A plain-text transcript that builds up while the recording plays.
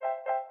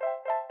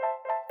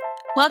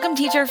Welcome,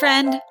 teacher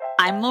friend.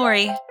 I'm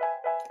Lori.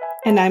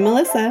 And I'm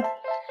Melissa.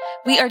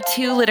 We are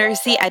two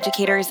literacy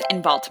educators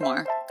in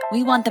Baltimore.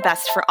 We want the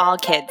best for all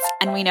kids,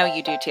 and we know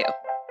you do too.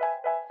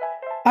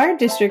 Our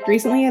district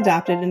recently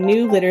adopted a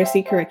new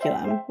literacy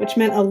curriculum, which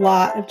meant a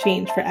lot of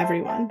change for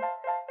everyone.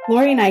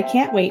 Lori and I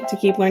can't wait to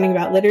keep learning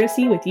about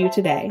literacy with you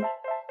today.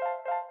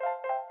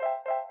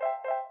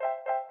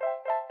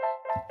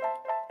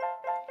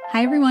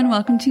 Hi, everyone.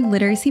 Welcome to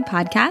Literacy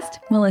Podcast.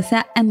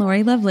 Melissa and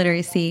Lori love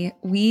literacy.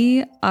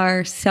 We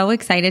are so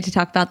excited to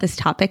talk about this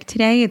topic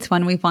today. It's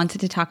one we've wanted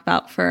to talk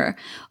about for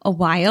a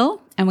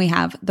while, and we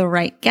have the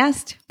right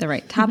guest, the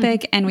right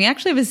topic, and we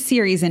actually have a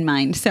series in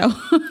mind. So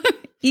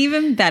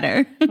even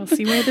better. We'll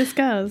see where this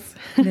goes.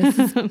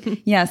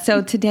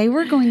 So today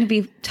we're going to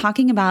be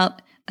talking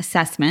about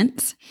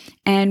assessments.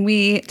 And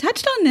we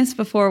touched on this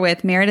before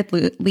with Meredith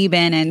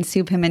Lieben and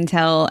Sue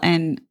Pimentel,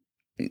 and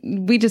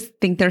we just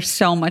think there's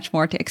so much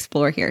more to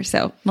explore here.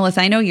 So,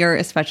 Melissa, I know you're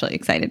especially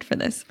excited for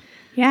this.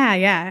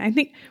 Yeah. I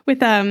think with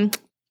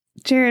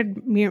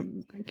Jared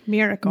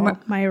Miracle.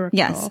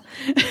 Yes.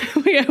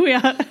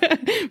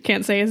 we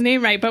can't say his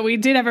name right, but we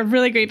did have a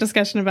really great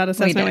discussion about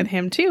assessment with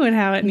him too, and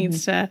how it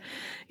needs to,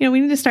 we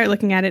need to start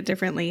looking at it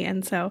differently.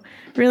 And so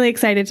really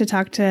excited to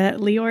talk to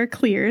Lior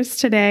Clears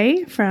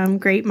today from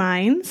Great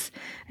Minds.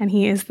 And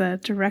he is the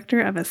Director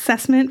of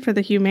Assessment for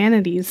the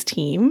Humanities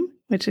team,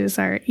 which is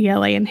our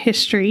ELA in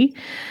history.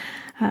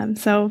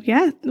 Welcome,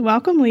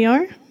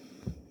 Lior.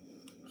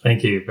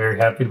 Thank you. Very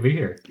happy to be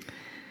here.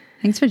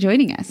 Thanks for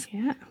joining us.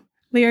 Yeah.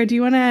 Lior, do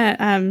you want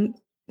to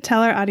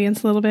tell our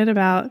audience a little bit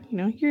about,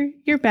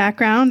 your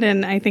background?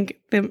 And I think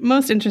the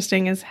most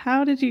interesting is,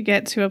 how did you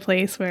get to a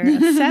place where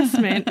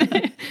assessment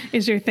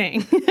is your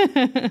thing?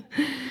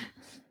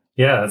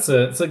 Yeah, it's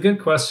a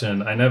good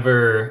question. I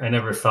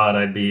never thought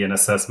I'd be an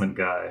assessment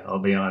guy. I'll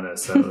be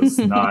honest. That was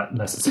not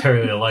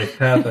necessarily a life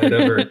path I'd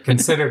ever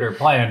considered or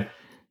planned.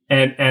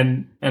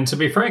 And to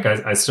be frank,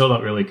 I still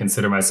don't really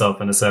consider myself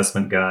an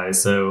assessment guy.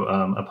 So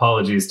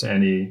apologies to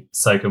any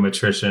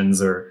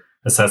psychometricians or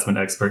assessment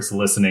experts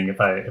listening if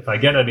I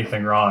get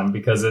anything wrong,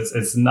 because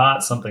it's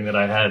not something that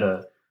I had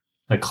a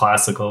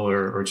classical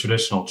or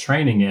traditional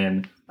training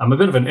in. I'm a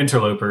bit of an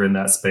interloper in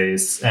that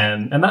space,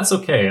 and that's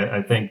okay.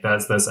 I think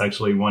that's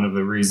actually one of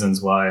the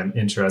reasons why I'm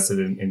interested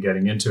in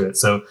getting into it.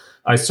 So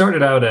I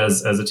started out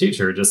as a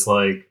teacher, just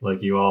like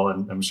you all,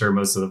 and I'm sure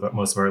most of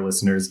our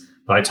listeners.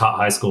 But I taught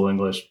high school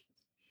English,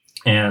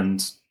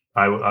 and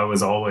I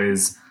was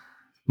always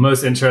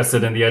most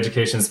interested in the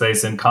education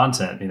space and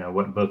content.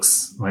 What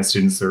books my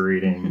students are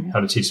reading,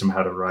 how to teach them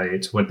how to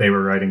write, what they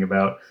were writing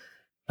about.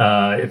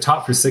 I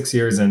taught for 6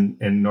 years in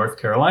North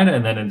Carolina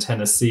and then in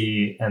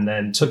Tennessee, and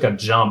then took a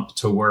jump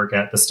to work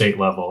at the state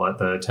level at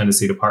the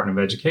Tennessee Department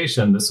of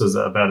Education. This was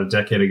about a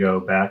decade ago,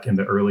 back in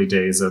the early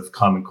days of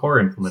Common Core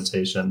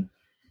implementation.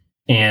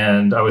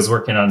 And I was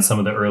working on some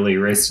of the early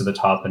Race to the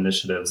Top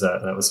initiatives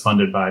that was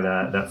funded by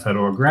that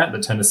federal grant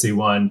that Tennessee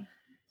won.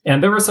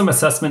 And there were some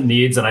assessment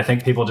needs, and I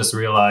think people just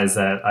realized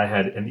that I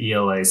had an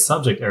ELA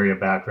subject area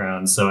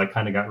background, so I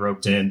kind of got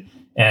roped in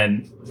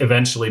and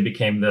eventually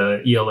became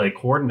the ELA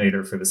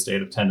coordinator for the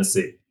state of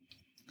Tennessee.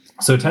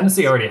 So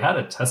Tennessee already had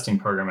a testing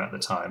program at the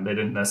time. They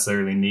didn't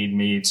necessarily need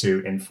me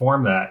to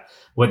inform that.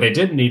 What they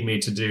did need me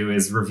to do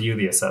is review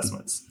the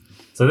assessments.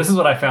 So this is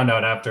what I found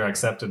out after I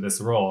accepted this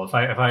role. If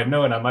I had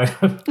known, I might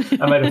have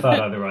thought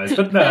otherwise.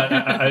 But no,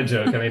 I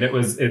joke. I mean,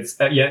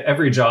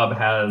 every job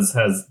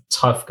has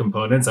tough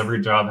components. Every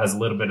job has a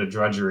little bit of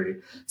drudgery.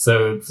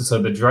 So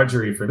the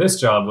drudgery for this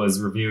job was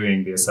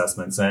reviewing the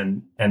assessments,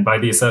 and by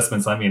the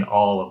assessments I mean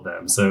all of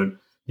them. So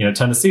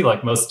Tennessee,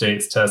 like most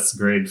states, tests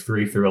grade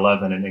 3 through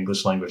 11 in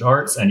English language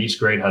arts, and each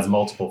grade has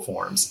multiple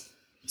forms.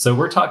 So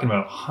we're talking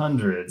about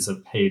hundreds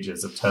of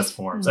pages of test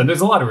forms, and there's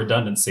a lot of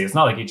redundancy. It's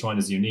not like each one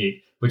is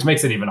unique, which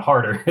makes it even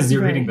harder, because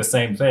you're reading the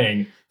same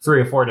thing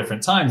 3 or 4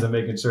 different times and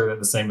making sure that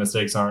the same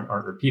mistakes aren't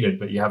repeated,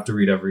 but you have to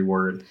read every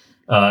word.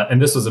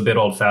 And this was a bit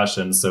old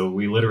fashioned. So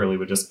we literally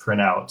would just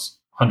print out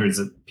hundreds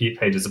of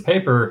pages of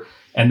paper,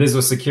 and these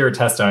were secure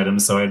test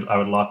items. So I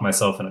would lock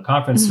myself in a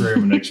conference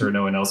room and make sure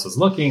no one else was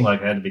looking.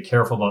 Like, I had to be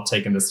careful about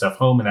taking this stuff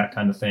home and that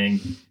kind of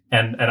thing.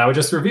 And I would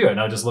just review it, and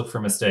I would just look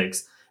for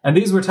mistakes. And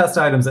these were test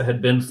items that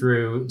had been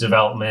through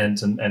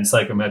development and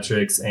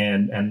psychometrics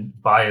and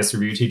bias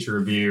review, teacher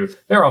review.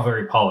 They're all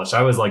very polished.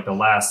 I was like the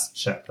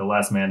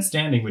last man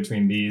standing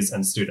between these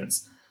and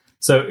students.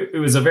 So it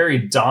was a very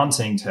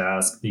daunting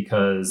task,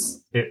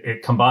 because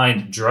it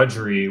combined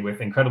drudgery with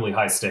incredibly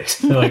high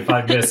stakes. Like, if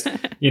I missed,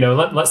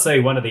 let's say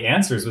one of the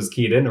answers was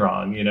keyed in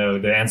wrong.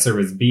 The answer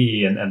was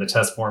B and the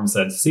test form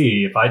said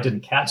C. If I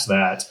didn't catch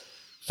that,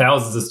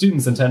 thousands of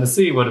students in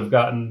Tennessee would have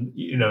gotten,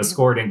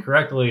 scored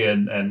incorrectly,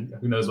 and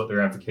who knows what their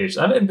ramifications.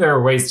 I mean, there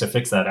are ways to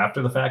fix that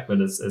after the fact,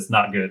 but it's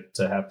not good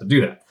to have to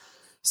do that.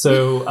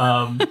 So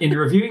in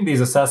reviewing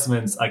these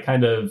assessments, I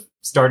kind of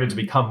started to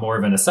become more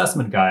of an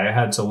assessment guy. I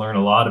had to learn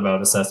a lot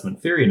about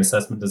assessment theory and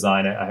assessment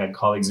design. I had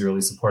colleagues who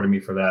really supported me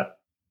for that.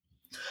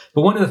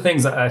 But one of the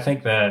things I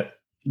think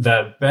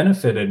that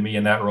benefited me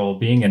in that role,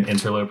 being an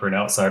interloper and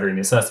outsider in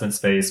the assessment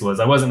space,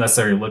 was I wasn't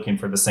necessarily looking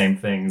for the same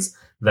things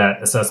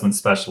that assessment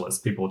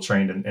specialists, people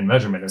trained in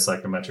measurement of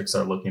psychometrics,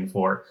 are looking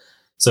for.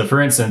 So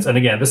for instance, and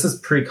again, this is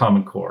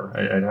pre-Common Core.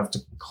 I'd have to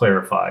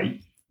clarify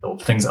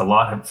a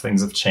lot of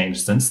things have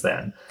changed since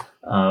then.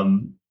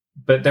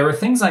 But there were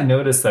things I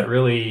noticed that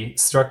really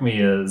struck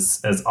me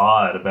as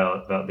odd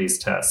about these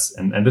tests.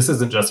 And this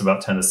isn't just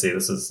about Tennessee.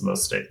 This is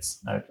most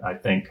states, I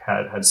think,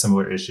 had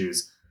similar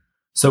issues.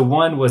 So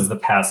one was the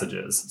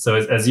passages. So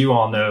as you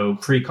all know,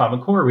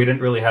 pre-Common Core, we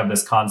didn't really have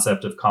this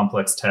concept of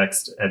complex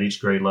text at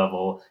each grade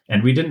level.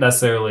 And we didn't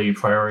necessarily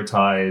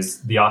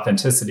prioritize the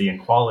authenticity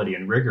and quality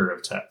and rigor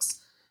of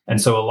text.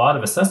 And so a lot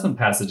of assessment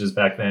passages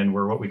back then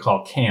were what we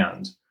call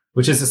canned,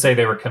 which is to say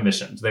they were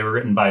commissioned. They were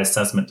written by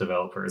assessment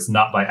developers,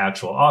 not by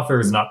actual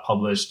authors, not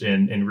published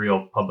in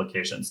real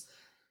publications.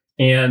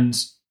 And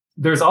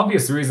there's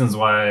obvious reasons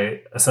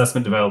why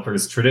assessment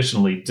developers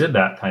traditionally did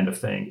that kind of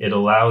thing. It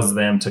allows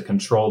them to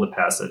control the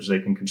passage. They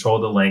can control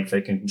the length.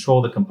 They can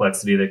control the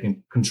complexity. They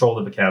can control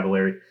the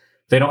vocabulary.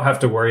 They don't have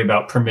to worry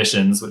about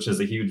permissions, which is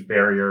a huge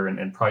barrier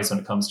and price when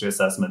it comes to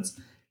assessments.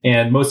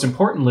 And most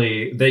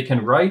importantly, they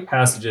can write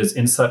passages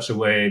in such a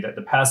way that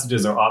the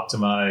passages are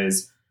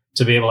optimized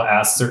to be able to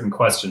ask certain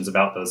questions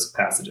about those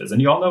passages. And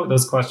you all know what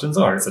those questions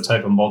are. It's a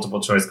type of multiple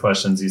choice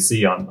questions you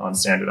see on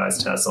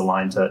standardized tests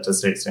aligned to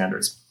state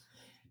standards.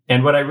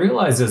 And what I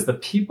realized is the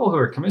people who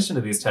are commissioned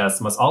to these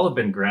tests must all have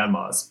been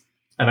grandmas.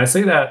 And I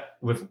say that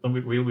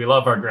we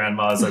love our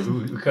grandmas. Like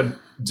we couldn't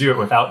do it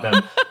without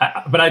them.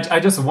 But I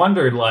just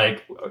wondered,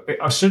 like,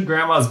 should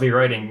grandmas be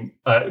writing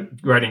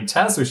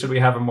tests, or should we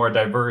have a more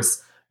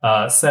diverse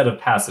set of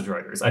passage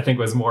writers? I think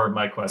was more of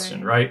my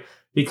question, right?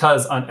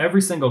 Because on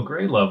every single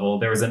grade level,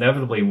 there was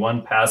inevitably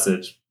one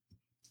passage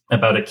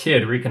about a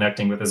kid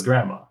reconnecting with his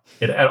grandma.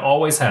 It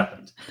always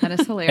happened. That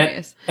is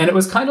hilarious. And it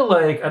was kind of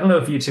like, I don't know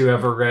if you two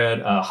ever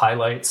read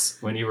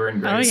Highlights when you were in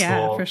grade school.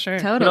 Oh, yeah, for sure.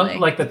 Totally. You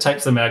know, like the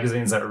types of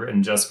magazines that were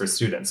written just for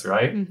students,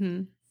 right?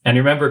 Mm-hmm. And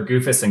you remember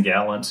Goofus and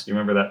Gallant? You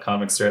remember that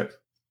comic strip?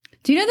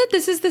 Do you know that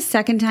this is the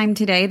second time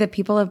today that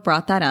people have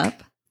brought that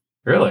up?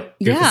 Really?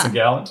 Goofus and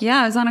Gallant?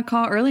 Yeah, I was on a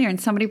call earlier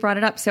and somebody brought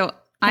it up. So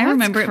I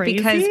remember crazy. It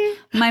because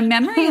my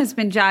memory has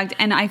been jogged,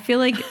 and I feel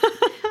like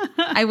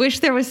I wish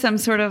there was some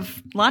sort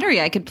of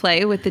lottery I could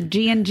play with the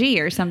G&G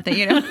or something,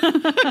 you know?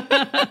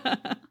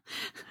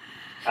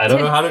 I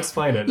don't know how to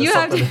explain it. You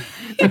have to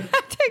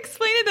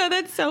explain it, though.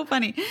 That's so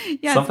funny.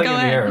 Yes, something go in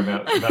the ahead. air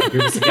about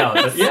Goofus and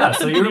Gallant. But yeah,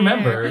 so you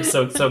remember.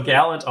 So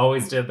Gallant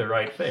always did the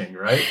right thing,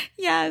 right?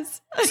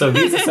 Yes. So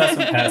these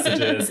assessment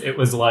passages, it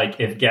was like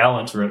if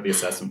Gallant wrote the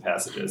assessment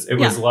passages. It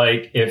was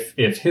like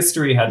if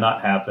history had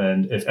not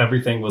happened, if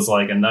everything was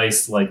like a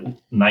nice like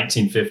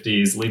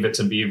 1950s Leave It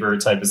to Beaver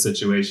type of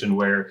situation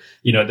where,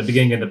 you know, at the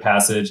beginning of the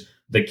passage,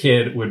 the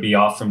kid would be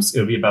off from, it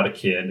would be about a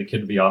kid. The kid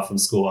would be off from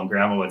school and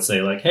grandma would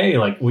say like, hey,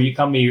 like, will you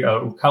help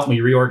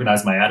me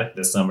reorganize my attic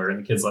this summer? And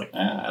the kid's like,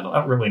 I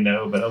don't really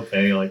know, but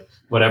okay, like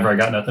whatever, I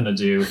got nothing to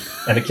do.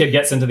 And the kid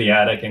gets into the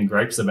attic and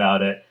gripes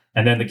about it.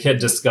 And then the kid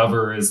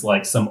discovers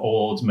like some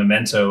old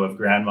memento of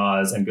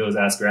grandma's and goes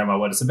ask grandma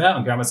what it's about.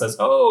 And grandma says,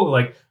 oh,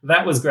 like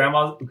that was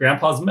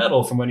grandpa's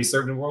medal from when he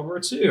served in World War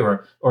II.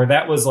 Or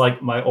that was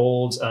like my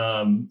old,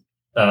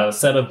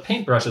 set of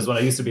paintbrushes when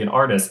I used to be an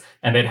artist.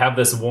 And they'd have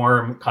this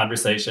warm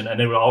conversation,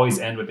 and it would always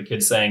end with the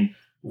kid saying,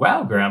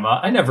 wow, grandma,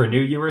 I never knew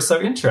you were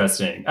so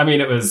interesting. I mean,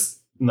 it was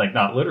like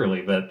not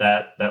literally, but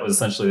that was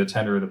essentially the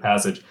tenor of the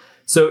passage.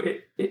 So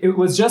it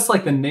was just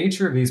like the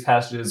nature of these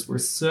passages were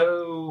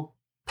so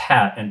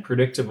pat and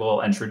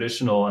predictable and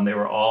traditional, and they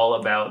were all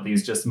about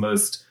these just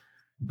most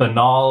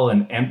banal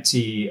and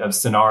empty of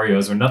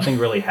scenarios where nothing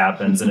really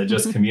happens, and it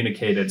just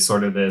communicated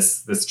sort of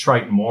this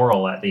trite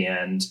moral at the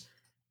end,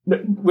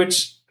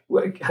 which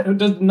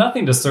does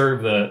nothing to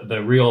serve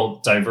the real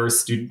diverse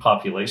student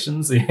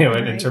populations, you know,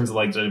 in terms of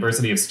like the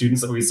diversity of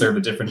students that we serve,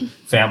 the different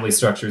family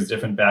structures,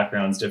 different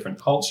backgrounds, different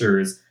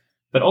cultures,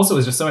 but also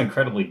is just so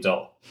incredibly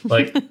dull.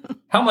 Like,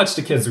 how much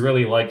do kids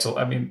really like to,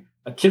 I mean,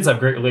 kids have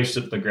great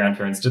relationships with their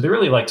grandparents. Do they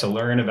really like to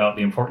learn about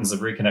the importance of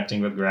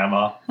reconnecting with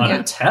grandma on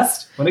a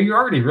test when you're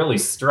already really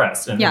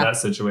stressed in that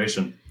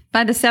situation?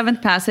 By the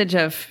seventh passage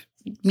of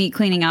me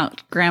cleaning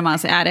out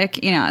grandma's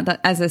attic, you know,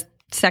 as a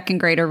second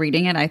grader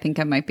reading it, I think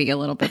I might be a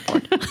little bit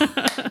bored.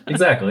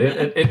 Exactly.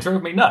 It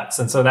drove me nuts.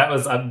 And so that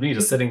was me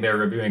just sitting there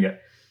reviewing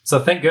it. So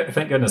thank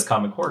goodness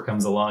Common Core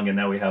comes along and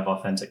now we have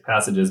authentic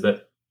passages.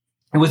 But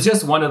it was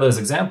just one of those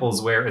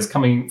examples where, as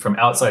coming from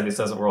outside the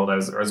assessment world, I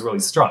was really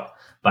struck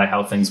by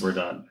how things were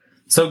done.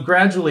 So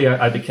gradually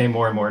I became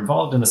more and more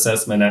involved in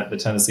assessment at the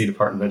Tennessee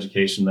Department of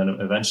Education, then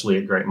eventually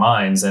at Great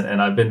Minds. And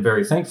I've been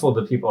very thankful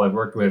to people I've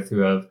worked with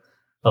who have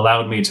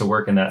allowed me to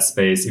work in that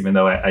space, even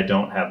though I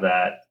don't have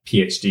that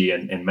PhD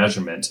in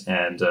measurement.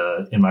 And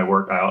in my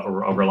work,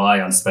 I'll rely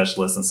on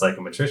specialists and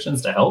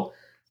psychometricians to help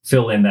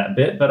fill in that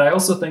bit. But I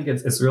also think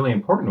it's really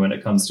important when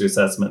it comes to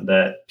assessment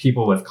that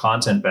people with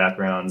content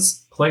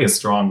backgrounds play a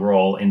strong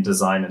role in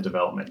design and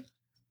development.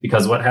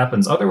 Because what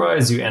happens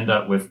otherwise, you end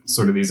up with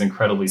sort of these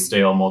incredibly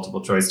stale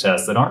multiple choice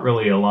tests that aren't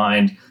really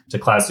aligned to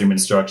classroom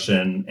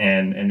instruction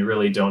and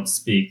really don't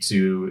speak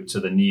to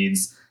the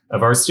needs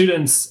of our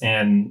students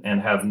and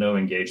have no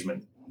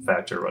engagement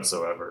factor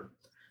whatsoever.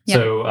 Yep.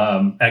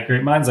 So at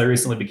Great Minds, I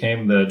recently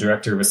became the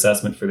director of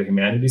assessment for the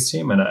humanities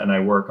team, and I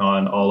work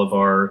on all of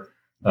our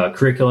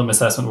curriculum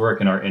assessment work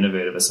and our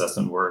innovative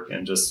assessment work,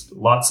 and just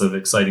lots of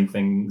exciting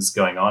things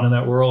going on in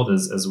that world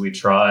as we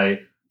try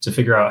to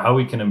figure out how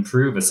we can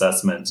improve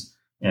assessment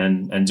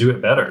and do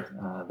it better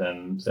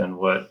than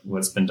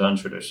what's been done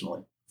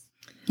traditionally.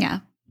 Yeah.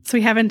 So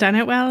we haven't done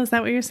it well? Is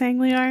that what you're saying,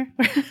 Lior?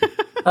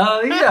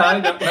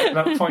 I'm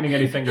not pointing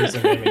any fingers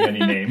or naming any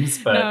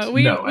names, but I don't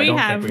think we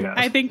have.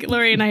 I think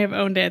Lori and I have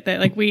owned it,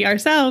 that like we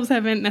ourselves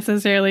haven't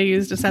necessarily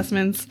used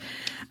assessments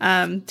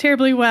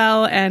terribly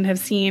well, and have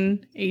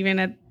seen even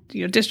at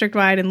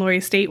district-wide and Lori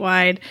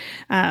statewide.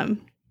 I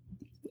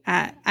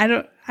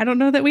don't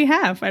know that we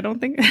have. I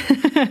don't think,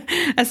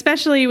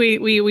 especially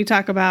we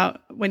talk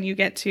about when you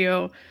get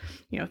to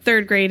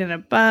third grade and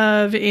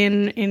above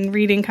in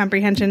reading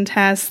comprehension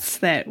tests,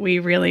 that we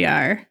really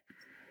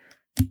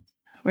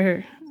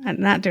we're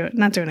not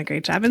doing a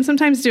great job, and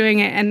sometimes doing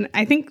it. And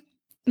I think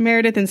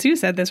Meredith and Sue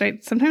said this,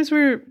 right? Sometimes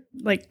we're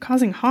like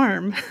causing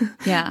harm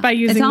by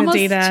using the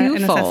data and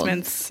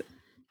assessments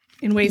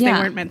in ways they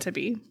weren't meant to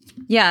be.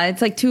 Yeah,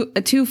 it's like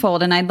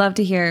twofold, and I'd love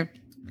to hear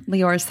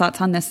Lior's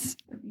thoughts on this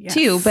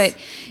too. But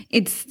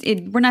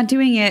we're not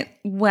doing it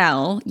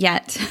well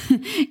yet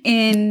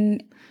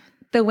in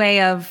the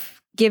way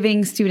of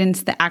giving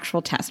students the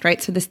actual test,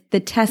 right? So the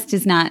test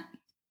is not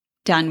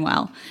done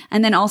well.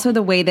 And then also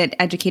the way that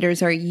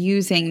educators are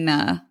using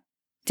the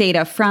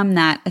data from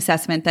that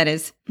assessment that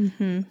is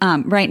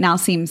right now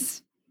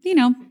seems,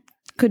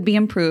 could be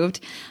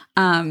improved.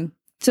 So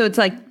it's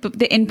like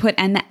the input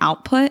and the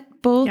output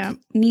both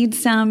need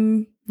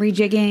some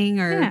rejigging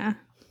or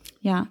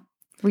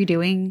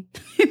redoing.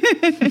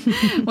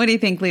 What do you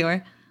think,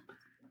 Lior?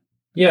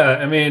 Yeah,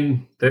 I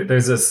mean,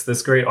 there's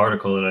this great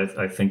article that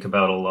I think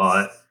about a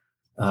lot.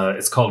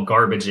 It's called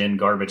Garbage In,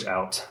 Garbage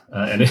Out.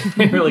 And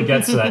it really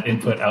gets to that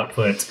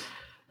input-output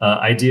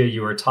idea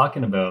you were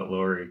talking about,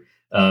 Lori.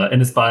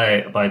 And it's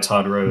by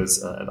Todd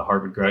Rose at the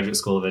Harvard Graduate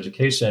School of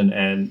Education.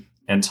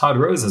 And Todd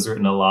Rose has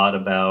written a lot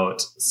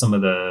about some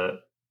of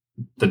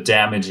the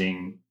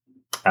damaging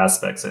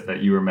aspects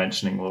that you were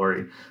mentioning,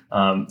 Lori.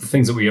 The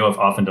things that we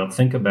often don't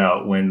think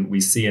about when we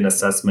see an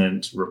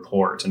assessment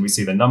report and we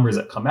see the numbers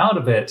that come out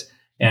of it,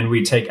 and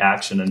we take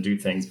action and do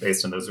things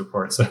based on those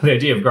reports. So the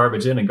idea of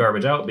garbage in and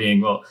garbage out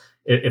being, well,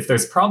 if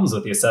there's problems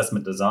with the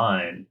assessment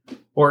design,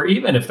 or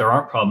even if there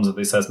aren't problems with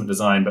the assessment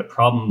design, but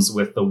problems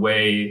with the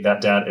way that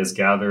data is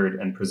gathered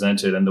and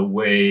presented and the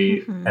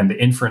way and the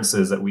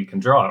inferences that we can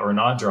draw or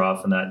not draw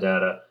from that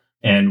data,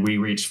 and we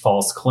reach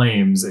false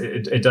claims,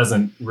 it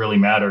doesn't really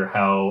matter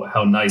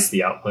how nice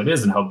the output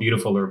is and how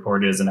beautiful the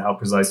report is and how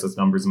precise those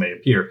numbers may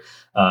appear.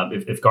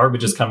 If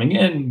garbage is coming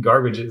in,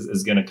 garbage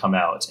is going to come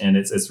out. And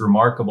it's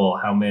remarkable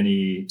how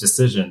many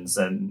decisions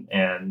and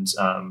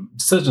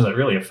decisions that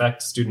really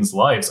affect students'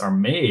 lives are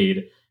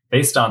made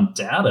based on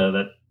data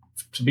that,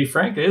 to be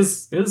frank,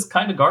 is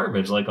kind of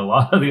garbage. Like a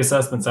lot of the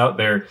assessments out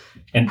there,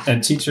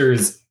 and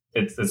teachers,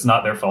 it's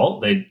not their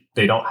fault.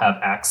 They don't have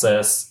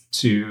access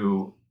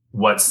to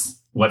what's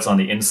on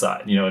the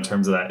inside, in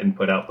terms of that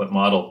input-output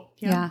model.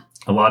 Yeah.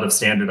 A lot of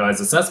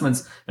standardized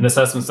assessments and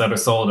assessments that are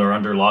sold are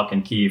under lock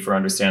and key for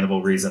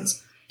understandable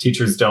reasons.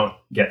 Teachers don't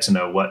get to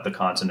know what the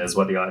content is,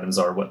 what the items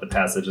are, what the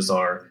passages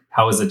are,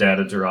 how is the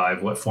data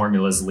derived, what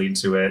formulas lead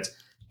to it.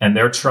 And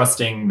they're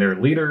trusting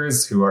their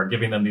leaders who are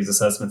giving them these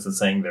assessments and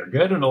saying they're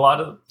good. And a lot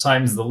of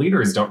times the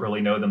leaders don't really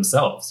know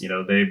themselves.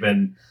 They've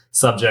been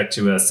subject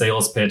to a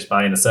sales pitch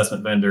by an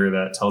assessment vendor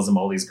that tells them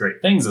all these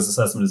great things this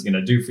assessment is going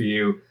to do for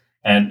you.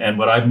 And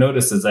what I've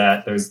noticed is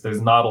that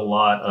there's not a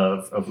lot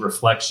of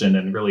reflection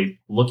and really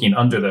looking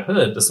under the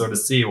hood to sort of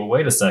see, well,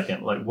 wait a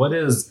second, like what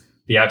is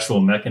the actual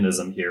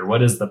mechanism here?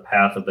 What is the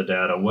path of the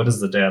data? What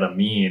does the data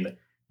mean?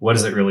 What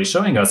is it really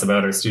showing us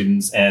about our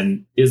students?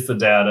 And is the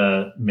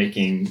data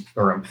making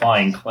or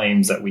implying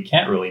claims that we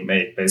can't really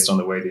make based on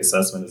the way the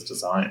assessment is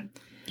designed?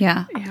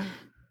 Yeah.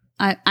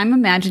 I'm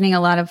imagining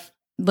a lot of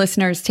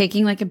listeners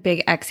taking like a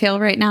big exhale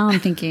right now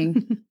and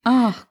thinking,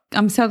 oh,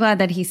 I'm so glad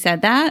that he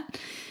said that.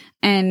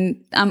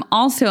 And I'm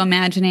also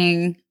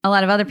imagining a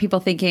lot of other people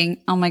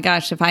thinking, oh my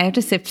gosh, if I have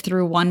to sift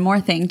through one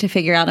more thing to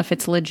figure out if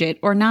it's legit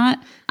or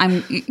not,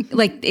 I'm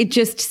like, it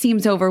just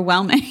seems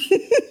overwhelming.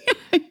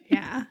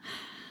 Yeah.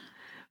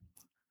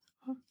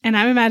 And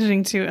I'm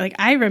imagining too, like,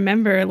 I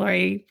remember,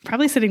 Lori,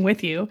 probably sitting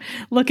with you,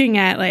 looking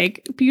at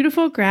like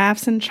beautiful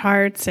graphs and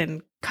charts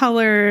and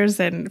colors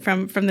and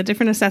from the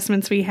different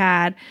assessments we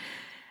had.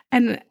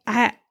 And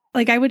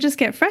I would just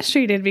get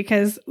frustrated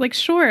because, like,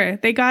 sure,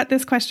 they got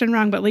this question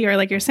wrong, but Lior,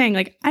 like you're saying,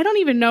 like, I don't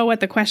even know what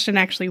the question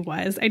actually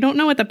was. I don't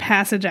know what the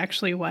passage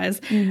actually was.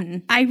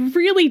 I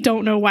really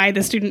don't know why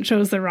the student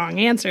chose the wrong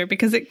answer,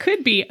 because it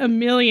could be a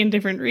million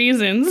different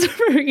reasons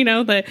for,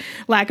 the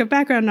lack of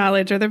background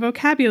knowledge or their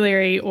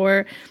vocabulary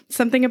or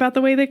something about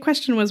the way the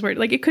question was worded.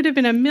 Like, it could have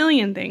been a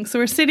million things. So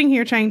we're sitting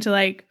here trying to,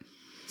 like,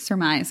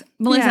 surmise.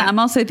 Melissa, I'm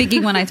also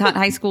thinking when I taught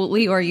high school,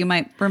 Lior, you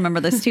might remember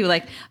this too,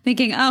 like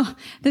thinking, oh,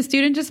 the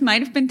student just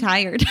might have been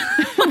tired.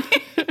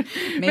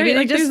 Maybe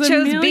they just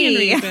chose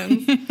B.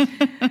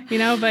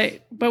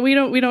 But we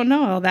don't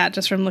know all that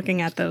just from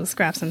looking at those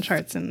graphs and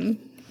charts and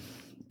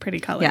pretty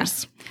colors.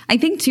 Yes. I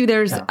think too,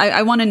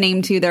 I want to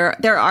name too,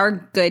 there are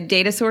good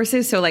data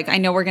sources. So like, I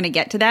know we're going to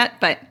get to that,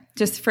 but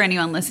just for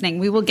anyone listening,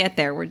 we will get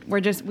there. We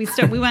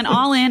went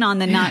all in on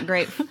the not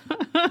great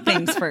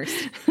things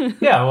first.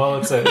 Yeah, well,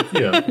 it's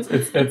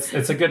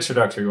a good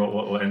trajectory.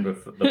 We'll end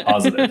with the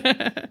positive.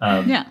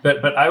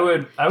 But I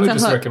would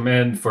just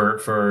recommend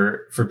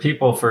for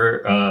people if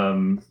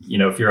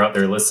you're out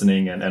there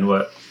listening and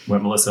what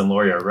Melissa and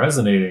Lori are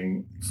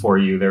resonating for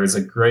you, there is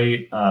a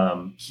great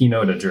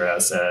keynote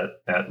address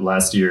at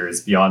last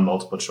year's Beyond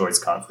Multiple Choice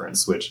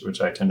conference,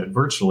 which I attended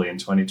virtually in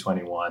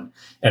 2021.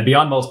 And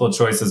Beyond Multiple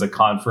Choice is a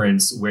conference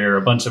where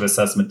a bunch of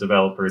assessment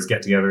developers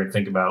get together and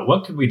think about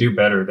what could we do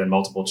better than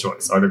multiple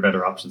choice? Are there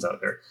better options out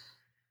there?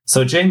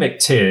 So Jay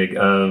McTighe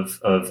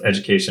of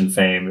education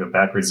fame, of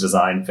backwards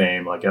design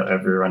fame, like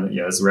everyone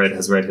has read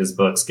his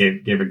books,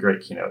 gave a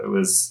great keynote.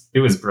 It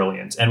was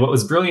brilliant. And what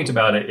was brilliant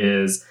about it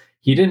is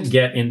he didn't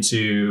get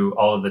into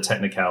all of the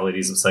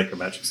technicalities of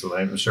psychometrics, so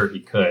I'm sure he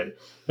could,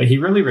 but he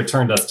really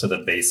returned us to the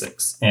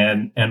basics.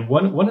 And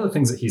one of the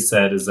things that he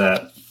said is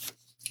that,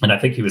 and I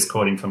think he was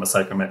quoting from a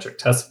psychometric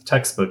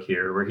textbook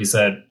here, where he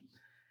said,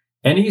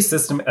 any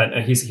system,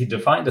 and he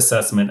defined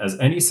assessment as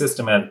any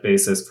systematic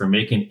basis for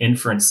making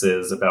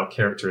inferences about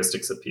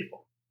characteristics of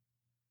people.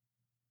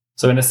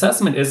 So an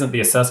assessment isn't the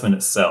assessment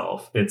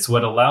itself. It's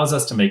what allows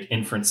us to make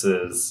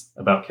inferences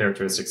about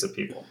characteristics of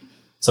people.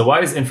 So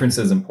why is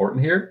inferences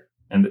important here?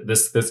 And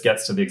this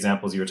gets to the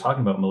examples you were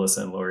talking about,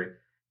 Melissa and Lori.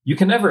 You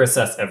can never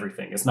assess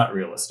everything. It's not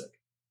realistic.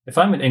 If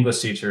I'm an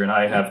English teacher and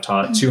I have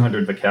taught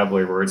 200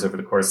 vocabulary words over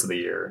the course of the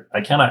year,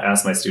 I cannot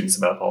ask my students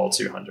about all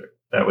 200.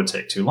 That would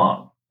take too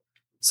long.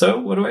 So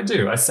what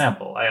do? I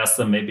sample. I ask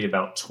them maybe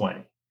about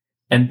 20.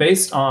 And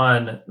based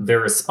on their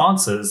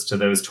responses to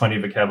those 20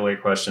 vocabulary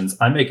questions,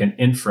 I make an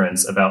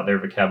inference about their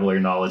vocabulary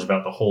knowledge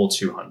about the whole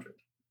 200.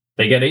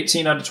 They get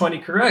 18 out of 20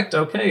 correct.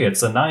 Okay,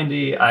 it's a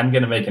 90. I'm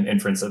going to make an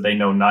inference that they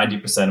know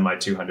 90% of my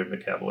 200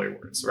 vocabulary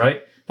words,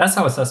 right? That's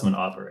how assessment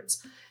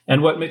operates.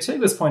 And what McTighe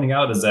was pointing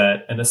out is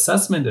that an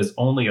assessment is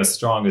only as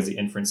strong as the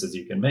inferences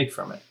you can make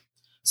from it.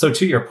 So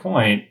to your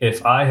point,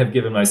 if I have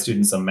given my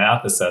students a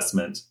math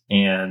assessment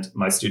and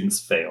my students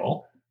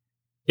fail,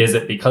 is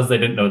it because they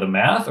didn't know the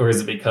math, or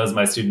is it because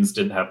my students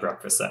didn't have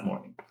breakfast that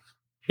morning?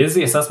 Is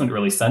the assessment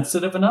really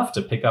sensitive enough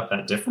to pick up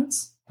that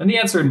difference? And the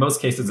answer in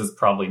most cases is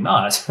probably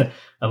not,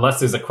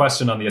 unless there's a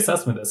question on the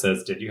assessment that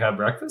says, did you have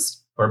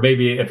breakfast? Or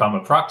maybe if I'm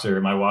a proctor,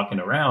 am I walking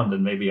around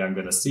and maybe I'm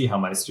going to see how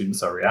my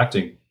students are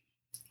reacting?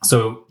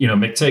 So,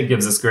 McTighe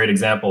gives this great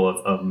example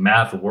of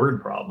math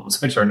word problems,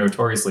 which are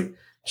notoriously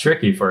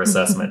tricky for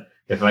assessment.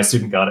 If my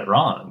student got it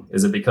wrong,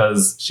 is it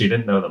because she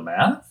didn't know the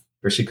math,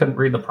 or she couldn't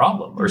read the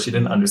problem, or she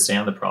didn't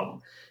understand the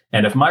problem?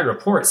 And if my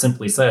report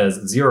simply says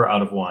 0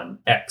 out of 1,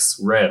 X,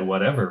 red,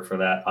 whatever for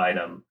that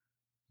item,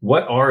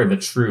 what are the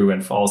true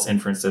and false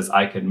inferences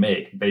I could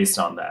make based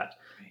on that?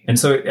 And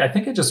so I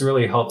think it just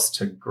really helps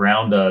to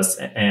ground us.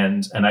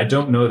 And I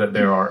don't know that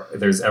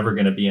there's ever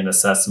going to be an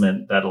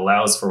assessment that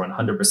allows for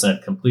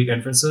 100% complete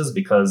inferences,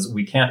 because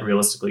we can't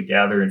realistically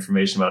gather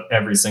information about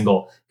every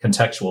single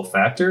contextual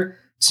factor.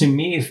 To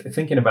me,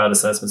 thinking about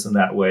assessments in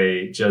that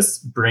way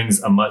just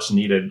brings a much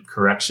needed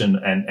correction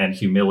and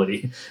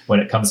humility when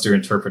it comes to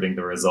interpreting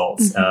the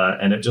results.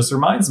 Mm-hmm. And it just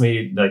reminds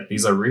me, like,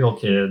 these are real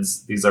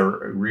kids. These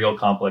are real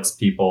complex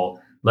people.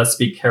 Let's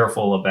be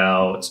careful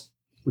about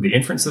the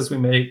inferences we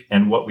make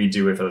and what we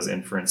do with those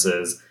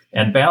inferences,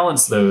 and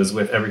balance those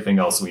with everything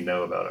else we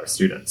know about our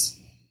students.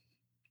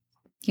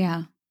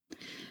 Yeah.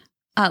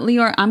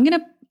 Lior, I'm going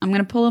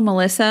to pull a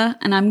Melissa,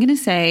 and I'm going to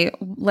say,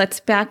 let's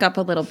back up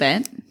a little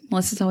bit.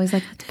 Melissa's always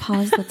like, let's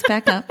pause, let's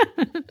back up.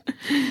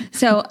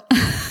 So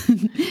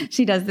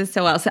she does this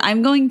so well. So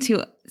I'm going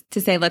to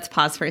say, let's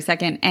pause for a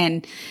second.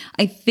 And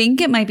I think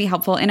it might be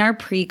helpful. In our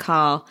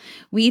pre-call,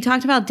 we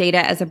talked about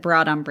data as a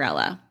broad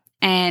umbrella,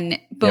 and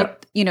both,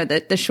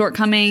 the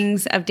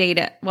shortcomings of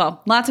data,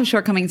 well, lots of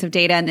shortcomings of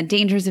data and the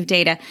dangers of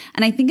data.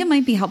 And I think it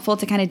might be helpful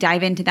to kind of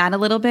dive into that a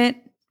little bit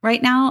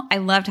right now. I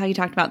loved how you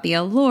talked about the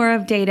allure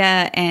of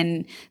data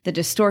and the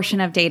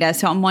distortion of data.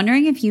 So I'm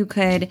wondering if you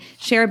could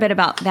share a bit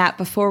about that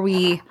before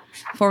we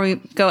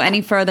go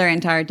any further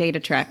into our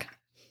data trek.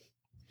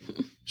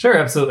 Sure,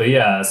 absolutely.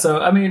 Yeah. So,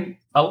 I mean,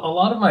 a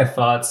lot of my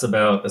thoughts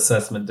about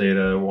assessment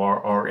data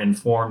are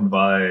informed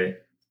by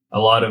a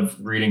lot of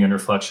reading and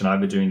reflection I've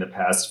been doing the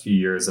past few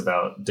years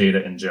about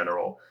data in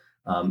general.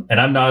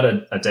 And I'm not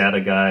a data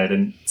guy. I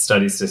didn't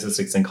study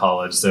statistics in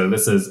college, so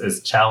this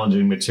is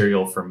challenging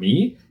material for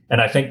me.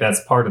 And I think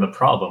that's part of the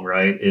problem,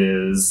 right?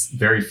 Is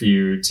very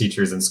few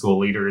teachers and school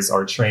leaders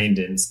are trained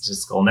in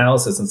statistical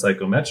analysis and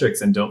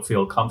psychometrics and don't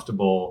feel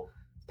comfortable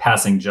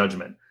passing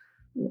judgment.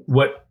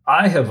 What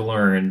I have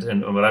learned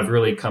and what I've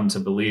really come to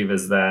believe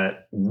is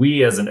that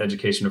we as an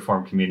education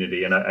reform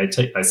community, and I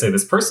say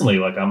this personally,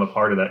 like I'm a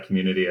part of that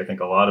community. I think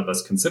a lot of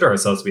us consider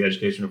ourselves to be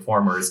education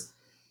reformers,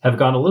 have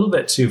gone a little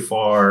bit too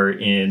far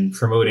in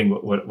promoting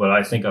what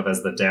I think of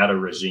as the data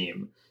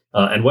regime.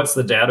 And what's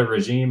the data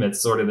regime?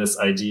 It's sort of this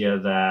idea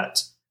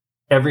that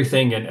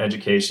everything in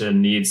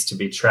education needs to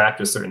be tracked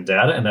with certain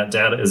data, and that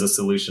data is a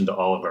solution to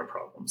all of our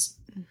problems.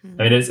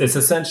 I mean, it's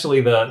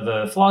essentially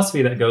the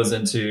philosophy that goes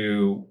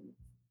into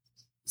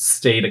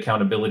state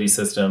accountability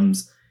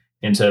systems,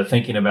 into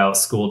thinking about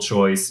school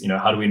choice.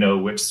 How do we know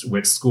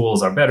which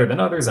schools are better than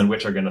others and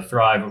which are going to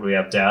thrive? We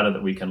have data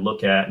that we can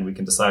look at and we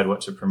can decide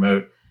what to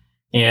promote.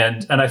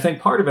 And I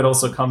think part of it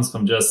also comes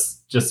from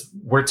just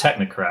we're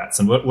technocrats.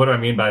 And what do I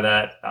mean by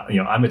that?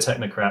 I'm a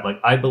technocrat. Like,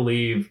 I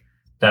believe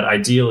that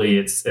ideally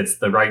it's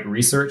the right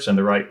research and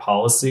the right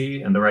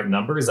policy and the right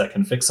numbers that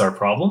can fix our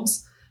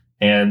problems.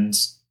 And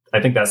I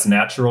think that's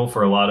natural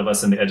for a lot of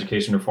us in the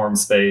education reform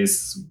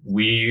space.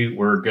 We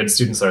were good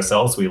students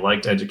ourselves. We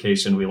liked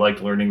education. We liked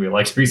learning. We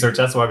liked research.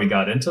 That's why we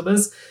got into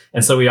this.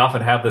 And so we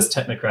often have this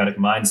technocratic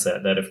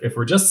mindset that if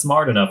we're just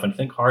smart enough and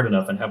think hard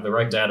enough and have the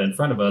right data in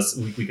front of us,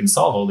 we can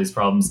solve all these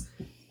problems.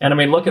 And I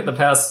mean, look at the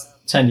past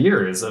 10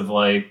 years of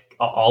like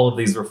all of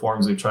these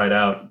reforms we've tried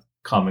out: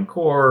 Common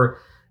Core,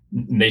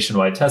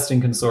 nationwide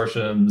testing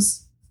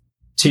consortiums,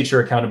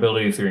 teacher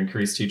accountability through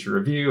increased teacher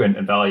review, and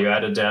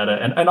value-added data.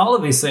 And all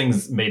of these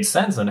things made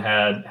sense and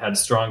had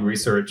strong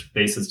research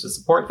bases to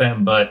support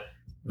them, but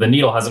the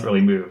needle hasn't really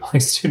moved.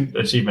 Like, student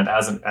achievement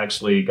hasn't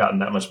actually gotten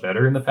that much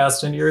better in the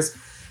past 10 years.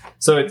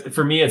 So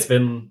for me,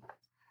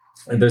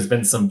 there's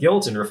been some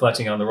guilt in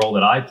reflecting on the role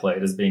that I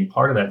played as being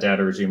part of that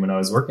data regime when I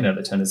was working at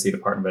the Tennessee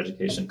Department of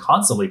Education,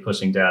 constantly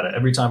pushing data.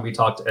 Every time we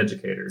talk to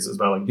educators, it's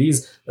about like,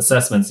 these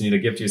assessments you need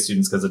to give to your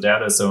students because the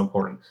data is so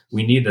important.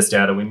 We need this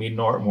data. We need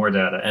more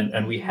data.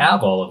 And we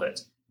have all of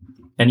it.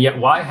 And yet,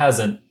 why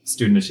hasn't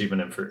student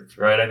achievement improved,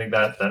 right? I think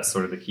that's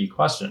sort of the key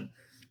question.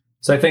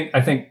 So I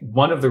think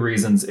one of the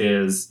reasons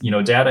is,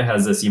 data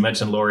has this, you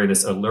mentioned, Lori,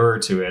 this allure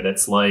to it.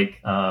 It's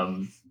like,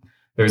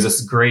 there's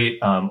this great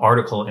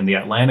article in The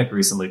Atlantic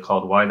recently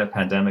called "Why the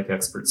Pandemic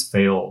Experts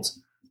Failed."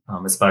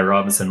 It's by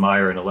Robinson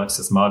Meyer and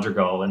Alexis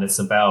Madrigal, and it's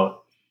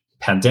about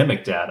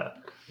pandemic data.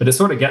 But it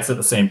sort of gets at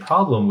the same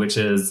problem, which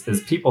is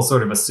people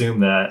sort of assume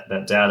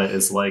that data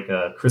is like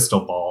a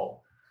crystal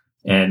ball.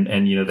 And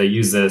they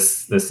use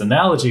this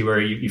analogy where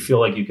you feel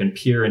like you can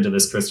peer into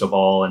this crystal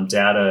ball and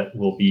data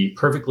will be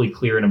perfectly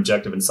clear and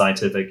objective and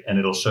scientific, and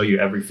it'll show you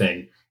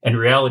everything. In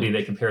reality,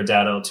 they compare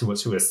data to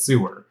a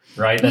sewer,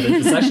 right? That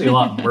it's actually a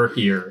lot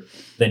murkier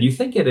than you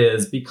think it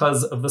is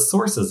because of the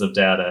sources of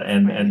data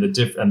and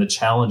the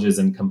challenges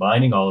in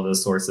combining all of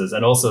those sources,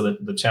 and also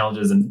the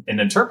challenges in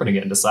interpreting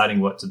it and deciding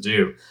what to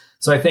do.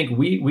 So I think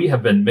we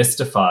have been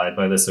mystified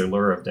by this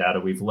allure of data.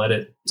 We've let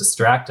it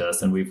distract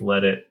us, and we've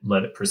let it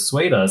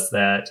persuade us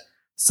that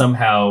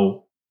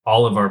somehow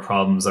all of our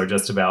problems are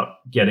just about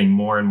getting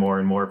more and more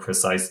and more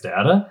precise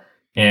data.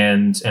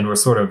 And we're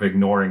sort of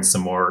ignoring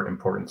some more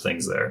important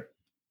things there.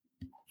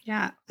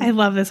 Yeah, I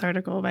love this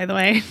article, by the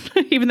way,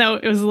 even though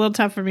it was a little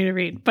tough for me to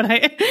read, but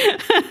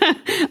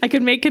I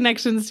could make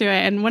connections to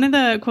it. And one of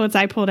the quotes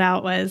I pulled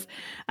out was,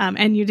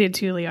 and you did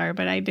too, Lior,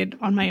 but I did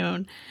on my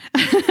own.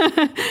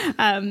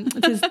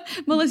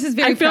 Melissa's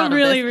very proud of this. I feel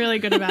really, really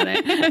good about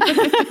it.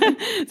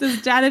 It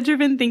says,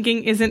 data-driven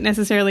thinking isn't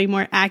necessarily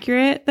more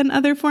accurate than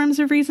other forms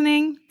of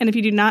reasoning. And if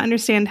you do not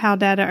understand how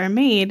data are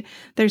made,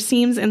 their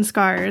seams and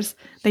scars,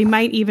 they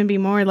might even be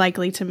more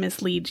likely to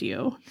mislead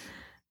you.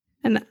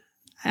 And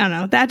I don't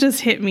know, that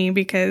just hit me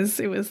because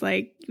it was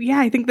like, yeah,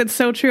 I think that's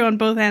so true on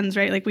both ends,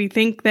 right? Like, we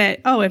think that,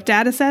 if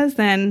data says,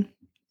 then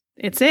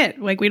it's it.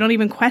 Like, we don't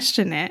even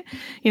question it,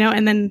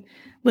 and then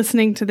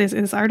listening to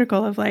this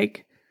article of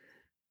like,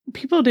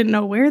 people didn't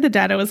know where the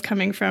data was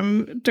coming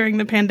from during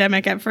the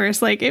pandemic at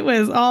first. Like, it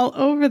was all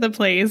over the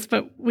place,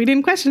 but we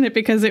didn't question it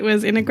because it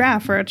was in a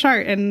graph or a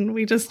chart and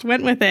we just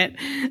went with it.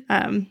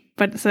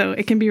 But so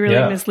it can be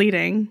really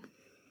misleading.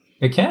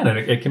 It can, and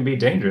it can be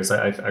dangerous.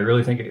 I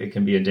really think it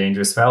can be a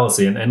dangerous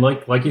fallacy. And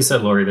like you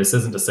said, Lori, this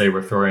isn't to say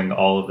we're throwing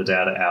all of the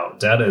data out.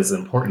 Data is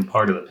an important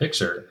part of the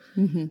picture.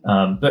 Mm-hmm.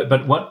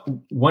 But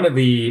one of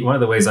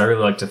the ways I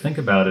really like to think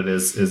about it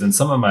is in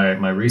some of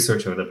my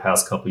research over the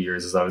past couple of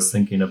years, as I was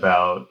thinking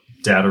about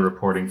data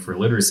reporting for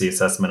literacy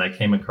assessment, I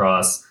came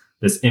across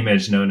this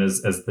image known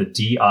as the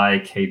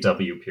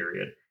DIKW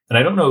period. And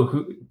I don't know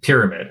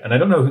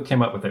who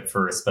came up with it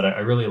first, but I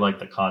really like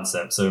the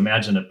concept. So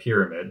imagine a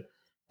pyramid.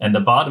 And the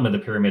bottom of the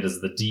pyramid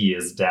is the D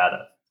is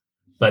data.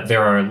 But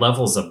there are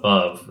levels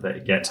above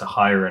that get to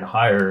higher and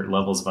higher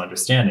levels of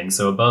understanding.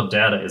 So above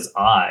data is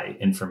I,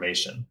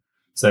 information.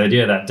 So the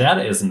idea that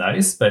data is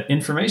nice, but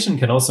information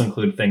can also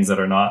include things that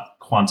are not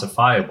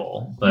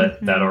quantifiable,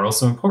 but that are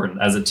also important.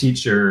 As a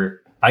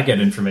teacher, I get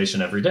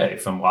information every day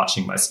from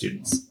watching my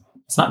students.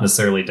 It's not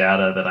necessarily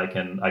data that I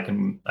can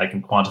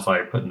quantify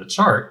or put in the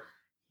chart,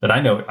 but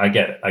I know I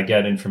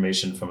get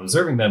information from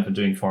observing them, from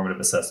doing formative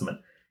assessment.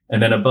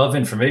 And then above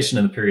information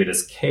in the period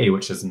is K,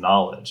 which is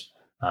knowledge.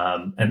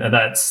 And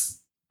that's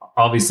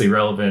obviously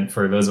relevant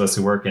for those of us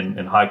who work in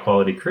high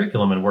quality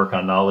curriculum and work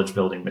on knowledge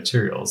building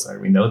materials. Right?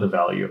 We know the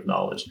value of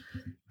knowledge.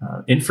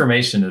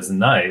 Information is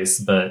nice,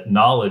 but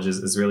knowledge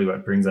is really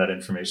what brings that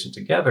information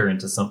together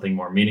into something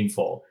more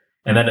meaningful.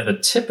 And then at the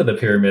tip of the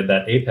pyramid,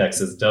 that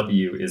apex is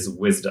W, is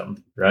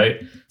wisdom,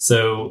 right?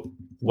 So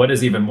what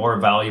is even more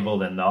valuable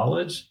than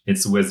knowledge?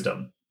 It's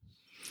wisdom.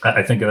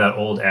 I think of that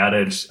old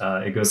adage.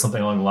 It goes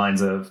something along the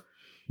lines of,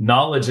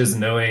 knowledge is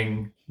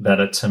knowing that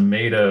a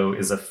tomato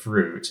is a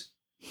fruit,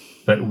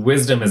 but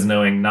wisdom is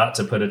knowing not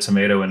to put a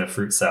tomato in a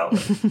fruit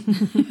salad.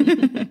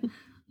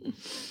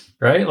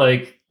 Right?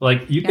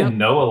 Like you can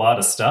know a lot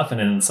of stuff in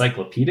an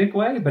encyclopedic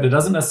way, but it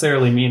doesn't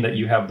necessarily mean that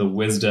you have the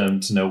wisdom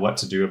to know what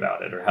to do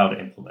about it or how to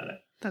implement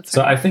it.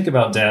 So I think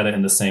about data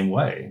in the same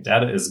way.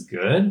 Data is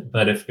good,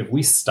 but if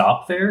we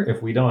stop there,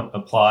 if we don't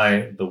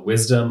apply the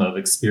wisdom of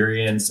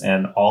experience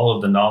and all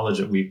of the knowledge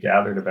that we've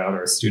gathered about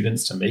our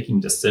students to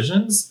making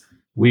decisions,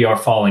 we are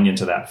falling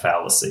into that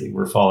fallacy.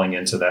 We're falling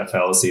into that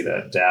fallacy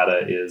that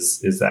data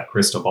is that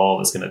crystal ball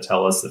that's going to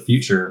tell us the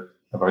future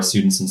of our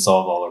students and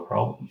solve all our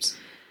problems.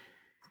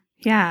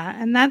 Yeah.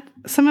 And that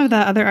some of the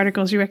other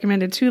articles you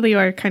recommended too,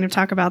 Lior, kind of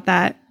talk about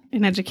that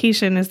in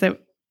education, is that,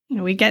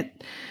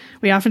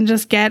 we often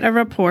just get a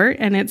report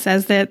and it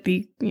says that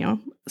the,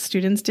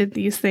 students did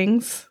these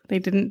things. They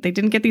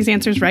didn't get these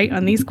answers right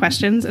on these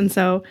questions. And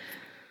so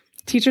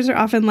teachers are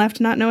often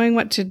left not knowing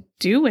what to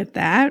do with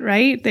that,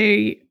 right?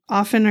 They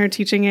often are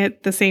teaching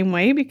it the same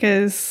way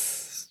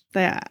because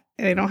they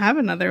don't have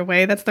another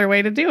way. That's their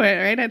way to do it,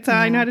 right? That's how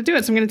I know how to do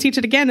it. So I'm going to teach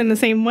it again in the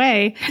same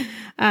way.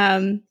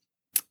 And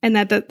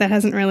that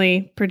hasn't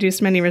really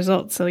produced many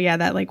results. So yeah,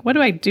 that what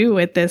do I do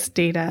with this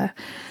data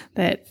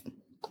that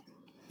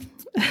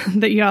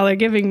y'all are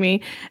giving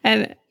me?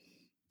 And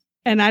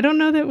I don't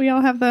know that we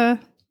all have the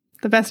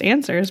best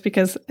answers,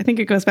 because I think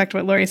it goes back to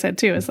what Lori said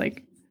too, is we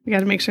got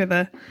to make sure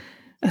the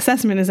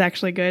assessment is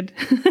actually good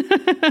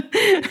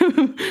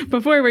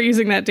before we're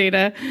using that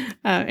data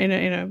in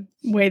a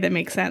way that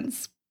makes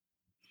sense.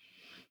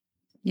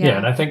 Yeah,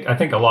 and I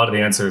think a lot of the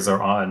answers are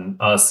on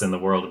us in the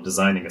world of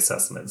designing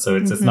assessment. So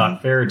it's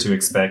not fair to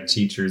expect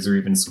teachers or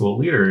even school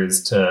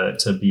leaders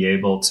to be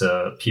able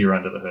to peer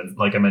under the hood.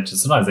 Like I mentioned,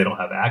 sometimes they don't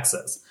have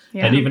access.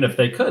 Yeah. And even if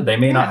they could, they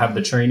may not have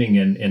the training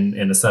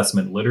in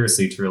assessment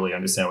literacy to really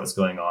understand what's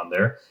going on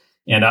there.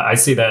 And I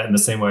see that in the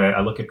same way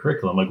I look at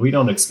curriculum. We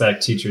don't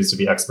expect teachers to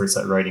be experts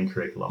at writing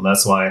curriculum.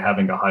 That's why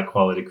having a high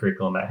quality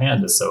curriculum at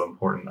hand is so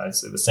important. I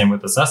say the same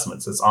with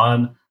assessments. It's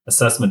on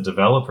assessment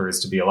developers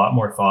to be a lot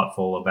more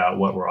thoughtful about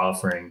what we're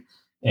offering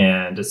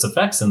and its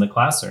effects in the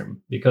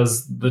classroom.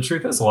 Because the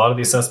truth is, a lot of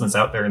the assessments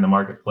out there in the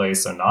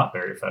marketplace are not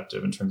very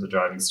effective in terms of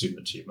driving student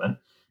achievement.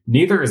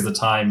 Neither is the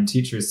time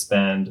teachers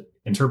spend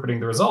interpreting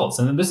the results.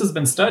 And this has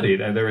been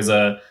studied. And there was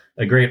a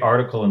great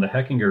article in the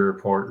Heckinger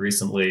Report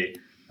recently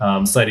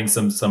citing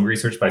some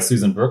research by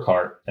Susan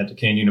Burkhart at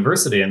Duquesne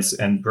University.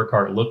 And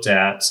Burkhart looked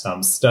at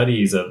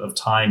studies of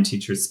time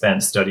teachers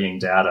spent studying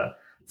data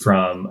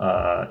from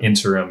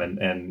interim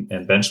and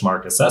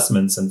benchmark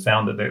assessments, and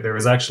found that there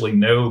was actually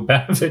no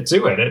benefit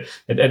to it.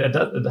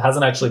 It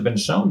hasn't actually been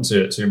shown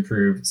to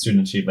improve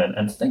student achievement.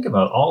 And think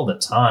about all the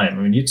time.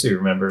 I mean, you two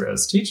remember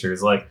as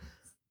teachers,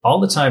 all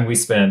the time we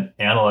spent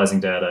analyzing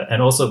data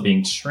and also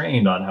being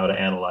trained on how to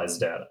analyze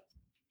data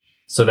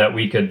so that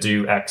we could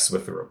do X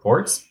with the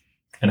reports,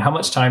 and how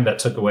much time that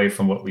took away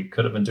from what we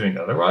could have been doing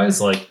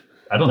otherwise.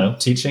 I don't know,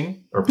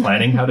 teaching or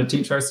planning how to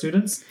teach our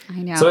students.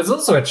 I know. So it's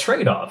also a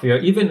trade-off.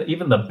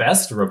 Even the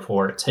best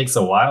report takes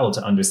a while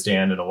to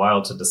understand and a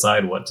while to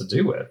decide what to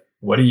do with.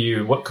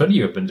 What could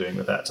you have been doing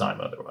with that time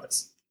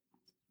otherwise?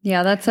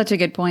 Yeah, that's such a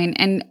good point.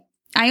 And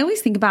I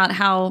always think about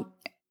how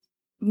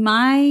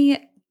my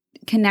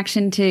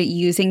connection to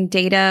using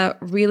data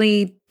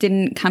really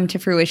didn't come to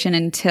fruition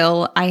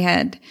until I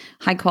had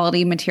high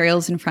quality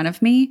materials in front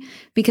of me,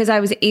 because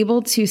I was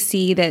able to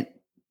see that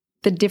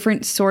the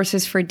different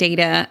sources for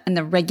data and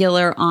the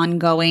regular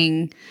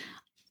ongoing,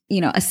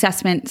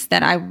 assessments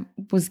that I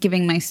was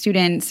giving my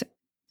students,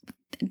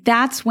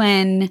 that's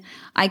when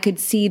I could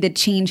see the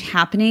change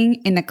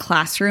happening in the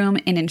classroom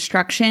in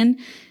instruction.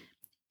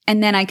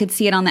 And then I could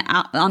see it on the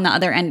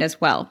other end as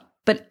well.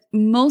 But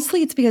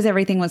mostly it's because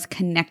everything was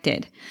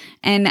connected.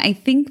 And I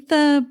think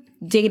the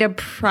data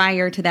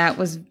prior to that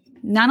was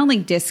not only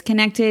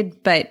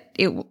disconnected, but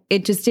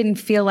it just didn't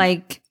feel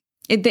like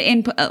the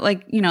input,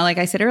 like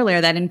I said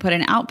earlier, that input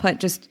and output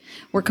just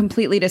were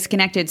completely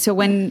disconnected. So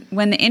when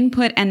the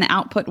input and the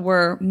output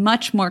were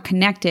much more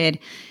connected,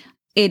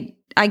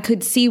 I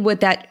could see what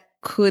that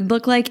could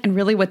look like and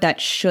really what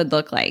that should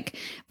look like.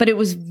 But it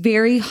was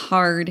very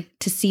hard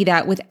to see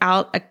that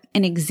without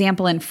an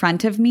example in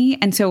front of me.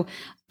 And so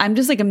I'm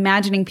just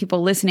imagining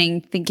people listening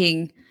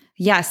thinking,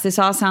 yes, this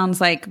all sounds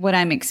like what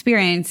I'm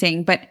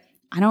experiencing, but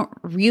I don't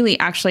really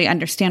actually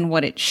understand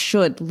what it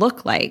should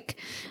look like.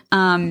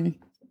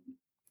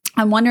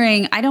 I'm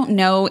wondering, I don't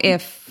know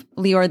if,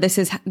 Lior, this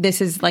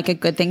is a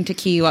good thing to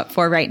key you up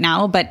for right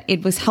now, but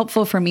it was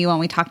helpful for me when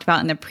we talked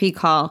about in the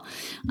pre-call,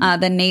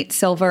 the Nate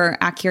Silver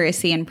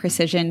accuracy and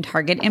precision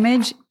target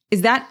image.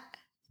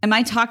 Am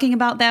I talking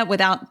about that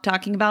without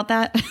talking about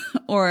that?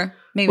 Or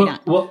maybe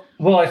not?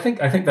 Well, I think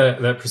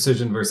that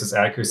precision versus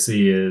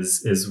accuracy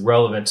is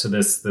relevant to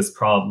this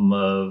problem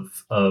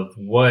of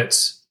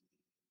what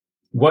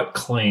what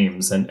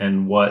claims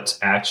and what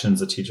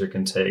actions a teacher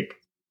can take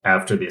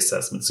after the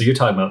assessment. So you're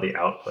talking about the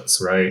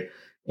outputs, right?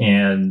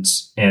 And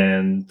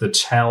the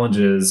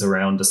challenges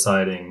around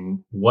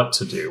deciding what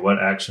to do,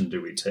 what action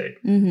do we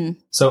take? Mm-hmm.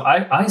 So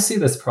I see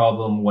this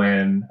problem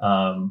when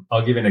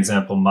I'll give you an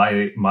example.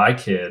 My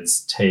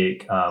kids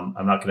take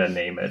I'm not going to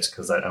name it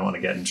because I don't want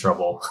to get in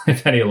trouble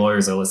if any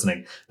lawyers are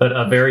listening, but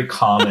a very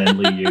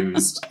commonly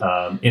used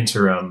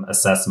interim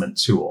assessment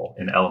tool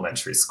in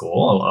elementary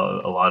school.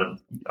 A lot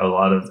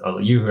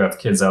of you who have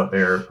kids out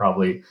there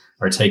probably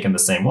are taking the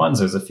same ones.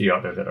 There's a few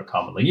out there that are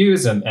commonly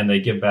used, and they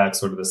give back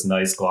sort of this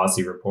nice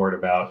glossy report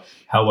about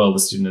how well the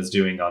student is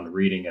doing on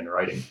reading and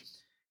writing.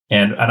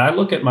 And I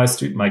look at my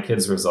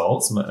kids'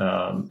 results,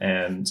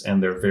 and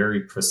they're very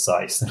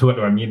precise. And what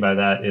do I mean by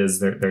that is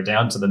they're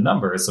down to the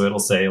number. So it'll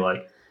say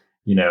like,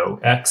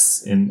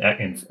 X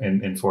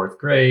in fourth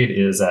grade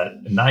is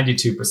at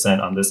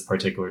 92% on this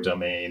particular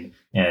domain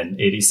and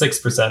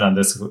 86% on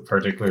this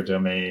particular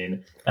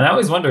domain. And I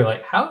always wonder,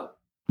 like, how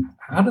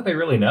do they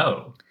really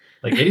know?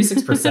 Like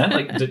 86%,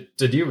 like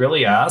did you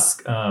really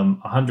ask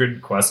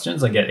 100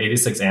 questions and get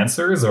 86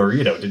 answers? Or,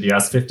 did you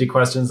ask 50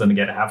 questions and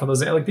get half of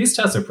those? Like these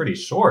tests are pretty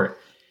short.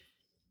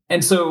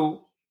 And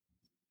so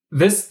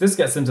this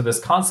gets into this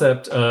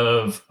concept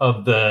of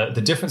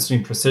the difference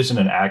between precision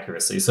and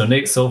accuracy. So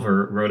Nate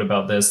Silver wrote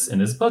about this in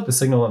his book, The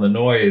Signal and the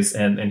Noise,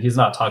 and he's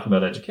not talking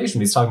about education.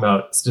 He's talking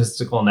about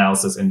statistical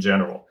analysis in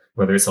general,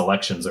 whether it's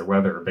elections or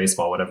weather or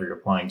baseball, whatever you're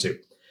applying to.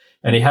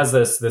 And he has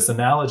this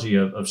analogy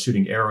of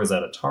shooting arrows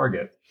at a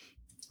target,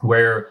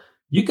 where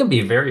you can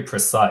be very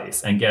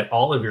precise and get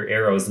all of your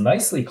arrows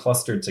nicely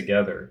clustered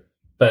together,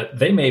 but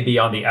they may be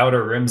on the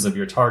outer rims of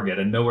your target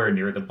and nowhere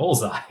near the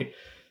bullseye.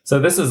 So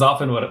this is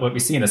often what we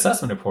see in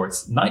assessment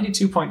reports,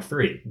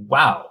 92.3.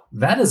 Wow,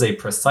 that is a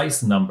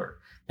precise number.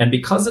 And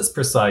because it's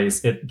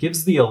precise, it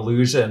gives the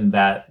illusion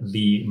that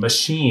the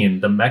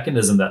machine, the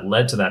mechanism that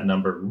led to that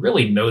number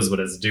really knows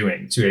what it's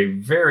doing to a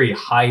very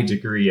high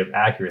degree of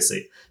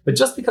accuracy. But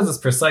just because it's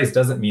precise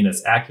doesn't mean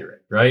it's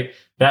accurate, right?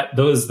 That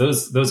those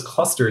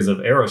clusters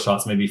of arrow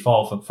shots maybe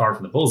fall far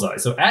from the bullseye.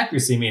 So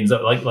accuracy means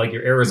that like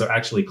your arrows are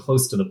actually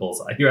close to the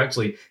bullseye. You're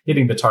actually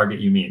hitting the target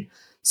you mean.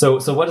 So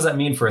what does that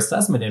mean for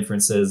assessment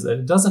inferences?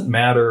 It doesn't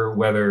matter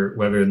whether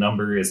the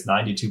number is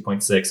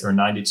 92.6 or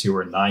 92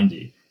 or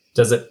 90.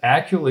 Does it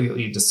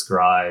accurately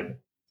describe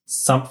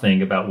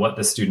something about what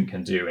the student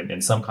can do in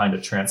some kind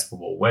of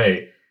transferable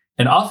way?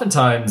 And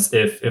oftentimes,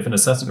 if an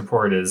assessment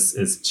report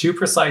is too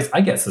precise, I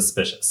get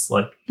suspicious.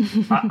 Like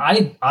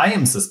I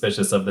am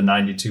suspicious of the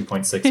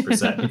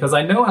 92.6% because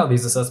I know how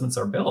these assessments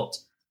are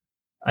built.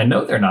 I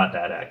know they're not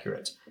that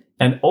accurate.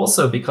 And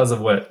also because of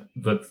what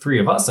the three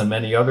of us and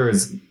many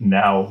others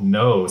now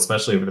know,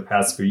 especially over the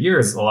past few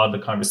years, a lot of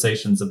the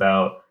conversations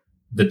about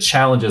the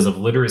challenges of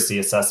literacy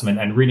assessment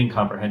and reading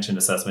comprehension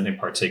assessment in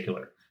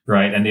particular,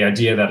 right? And the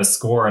idea that a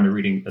score on a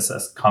reading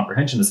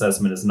comprehension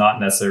assessment is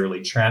not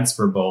necessarily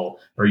transferable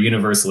or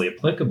universally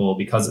applicable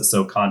because it's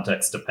so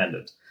context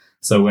dependent.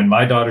 So when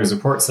my daughter's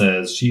report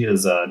says she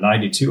is a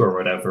 92 or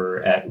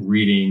whatever at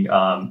reading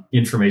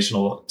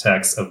informational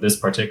text of this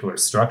particular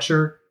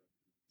structure,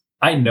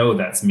 I know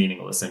that's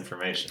meaningless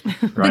information,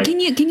 right? Can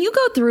you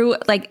go through,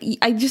 like,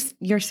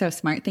 you're so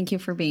smart. Thank you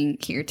for being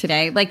here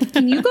today. Like,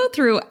 can you go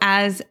through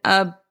as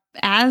a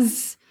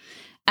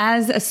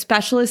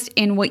specialist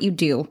in what you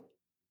do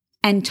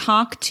and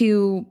talk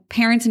to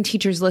parents and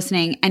teachers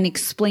listening and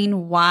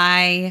explain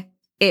why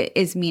it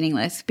is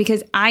meaningless?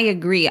 Because I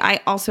agree. I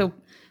also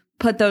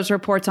put those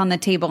reports on the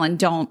table and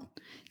don't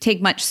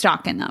take much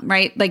stock in them,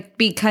 right? Like,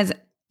 because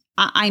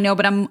I know,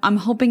 but I'm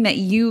hoping that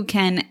you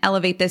can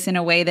elevate this in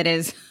a way that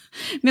it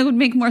would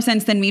make more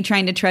sense than me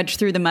trying to trudge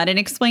through the mud and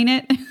explain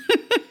it.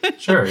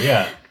 Sure.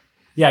 Yeah.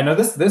 Yeah. No,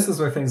 this is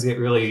where things get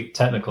really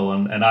technical,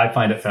 and I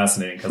find it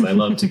fascinating because I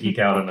love to geek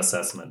out on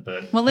assessment.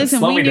 But well,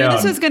 listen, we knew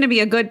this was going to be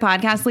a good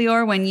podcast,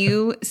 Lior, when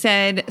you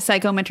said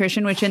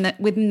psychometrician, which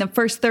within the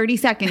first 30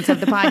 seconds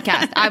of the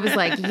podcast, I was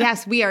like,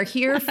 yes, we are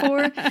here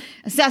for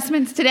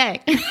assessments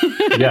today.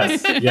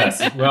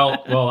 Yes.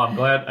 Well, I'm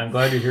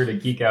glad you're here to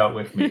geek out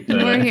with me. We're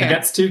here. If it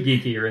gets too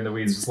geeky or in the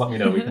weeds, just let me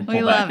know. We can pull back.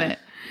 We love it.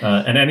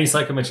 And any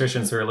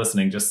psychometricians who are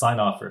listening, just sign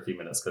off for a few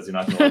minutes because you're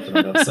not going to like what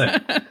I'm about to say.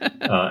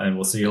 And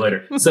we'll see you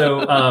later.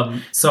 So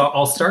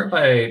I'll start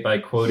by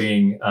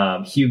quoting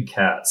Hugh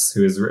Katz,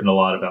 who has written a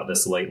lot about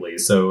this lately.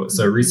 So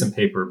a recent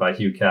paper by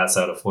Hugh Katz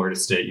out of Florida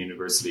State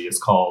University is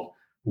called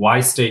 "Why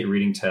State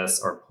Reading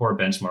Tests Are Poor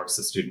Benchmarks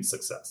of Student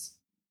Success."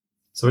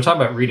 So we're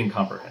talking about reading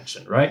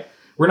comprehension, right?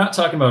 We're not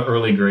talking about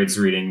early grades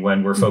reading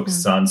when we're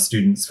focused on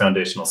students'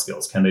 foundational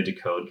skills. Can they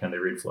decode? Can they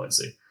read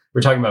fluency? We're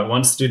talking about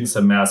once students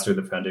have mastered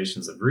the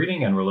foundations of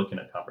reading, and we're looking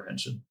at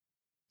comprehension.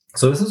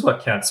 So this is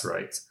what Katz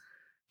writes.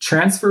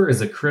 Transfer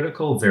is a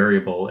critical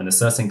variable in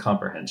assessing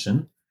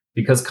comprehension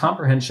because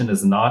comprehension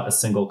is not a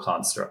single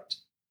construct.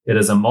 It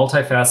is a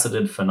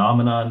multifaceted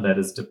phenomenon that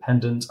is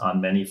dependent on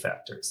many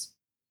factors.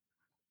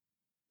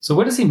 So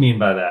what does he mean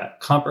by that?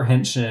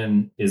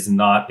 Comprehension is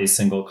not a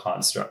single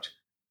construct.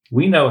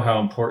 We know how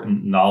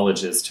important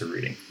knowledge is to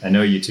reading. I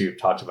know you two have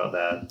talked about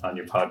that on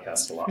your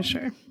podcast a lot. For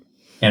sure.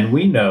 And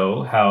we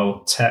know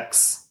how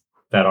texts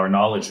that are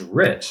knowledge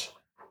rich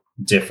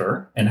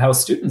differ and how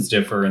students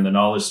differ in the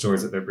knowledge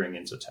stores that they're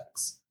bringing to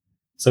texts.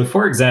 So,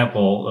 for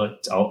example,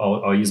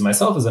 I'll use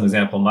myself as an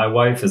example. My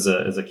wife is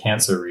a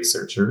cancer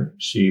researcher.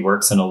 She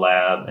works in a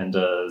lab and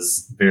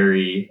does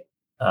very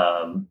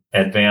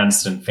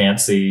advanced and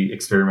fancy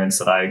experiments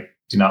that I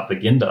do not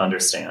begin to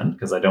understand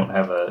because I don't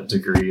have a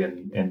degree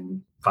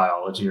in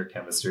biology or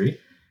chemistry.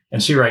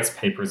 And she writes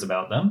papers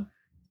about them.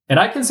 And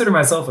I consider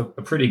myself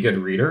a pretty good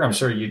reader. I'm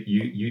sure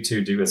you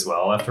two do as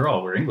well. After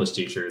all, we're English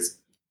teachers.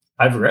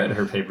 I've read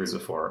her papers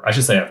before. I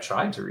should say I've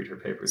tried to read her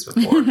papers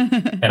before.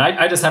 And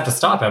I just have to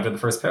stop after the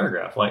first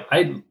paragraph. Like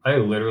I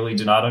literally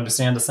do not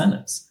understand a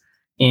sentence.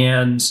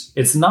 And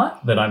it's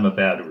not that I'm a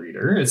bad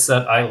reader. It's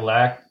that I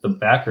lack the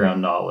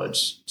background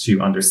knowledge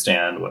to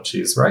understand what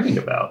she's writing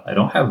about. I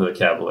don't have the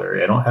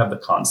vocabulary. I don't have the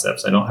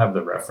concepts. I don't have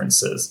the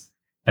references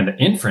and the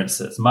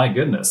inferences. My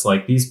goodness,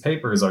 like these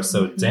papers are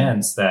so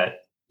dense that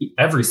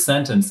every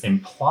sentence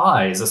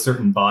implies a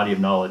certain body of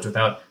knowledge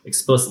without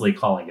explicitly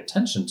calling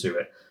attention to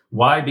it.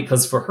 Why?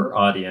 Because for her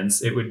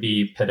audience, it would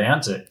be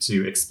pedantic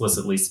to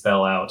explicitly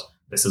spell out,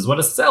 this is what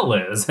a cell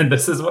is, and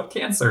this is what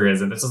cancer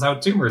is, and this is how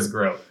tumors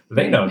grow.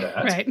 They know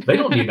that. Right. They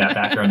don't need that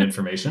background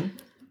information.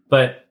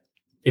 But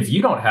if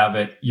you don't have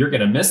it, you're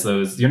going to miss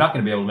those. You're not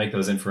going to be able to make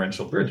those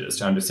inferential bridges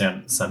to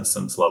understand the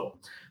sentence level.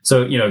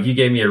 So, if you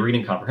gave me a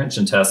reading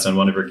comprehension test on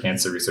one of her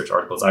cancer research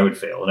articles, I would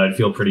fail and I'd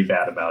feel pretty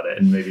bad about it.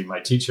 And maybe my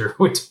teacher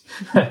would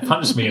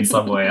punish me in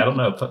some way. I don't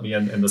know, put me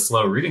in the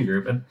slow reading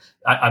group. And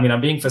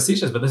I'm being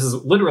facetious, but this is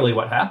literally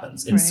what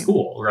happens in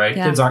school, right?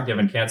 Yeah. Kids aren't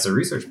given cancer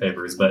research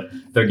papers, but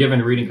they're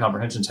given reading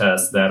comprehension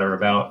tests that are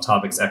about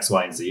topics X,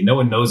 Y, and Z. No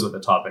one knows what the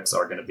topics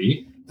are going to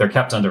be. They're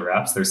kept under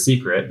wraps. They're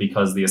secret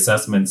because the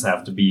assessments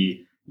have to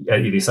be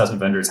the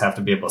assessment vendors have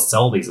to be able to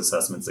sell these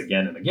assessments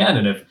again and again.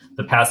 And if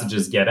the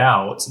passages get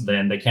out,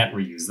 then they can't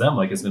reuse them,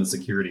 like it's been a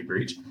security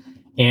breach.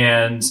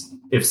 And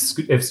if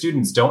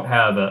students don't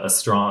have a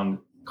strong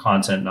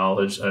content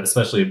knowledge,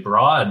 especially a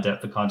broad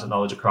depth of content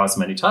knowledge across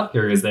many topic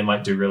areas, they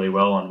might do really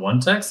well on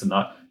one text and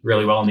not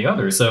really well on the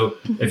other. So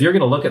if you're going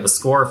to look at the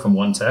score from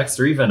one text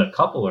or even a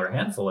couple or a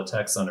handful of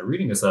texts on a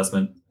reading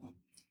assessment,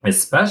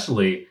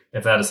 especially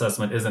if that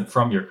assessment isn't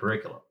from your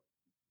curriculum,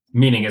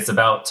 meaning it's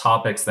about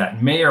topics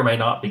that may or may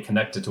not be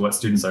connected to what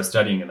students are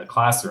studying in the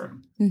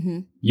classroom. Mm-hmm.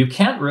 You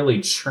can't really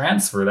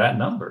transfer that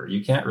number.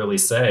 You can't really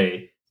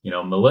say,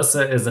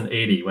 Melissa is an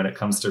 80 when it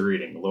comes to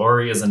reading.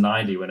 Lori is a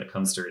 90 when it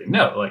comes to reading.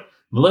 No, like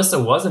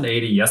Melissa was an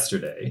 80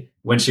 yesterday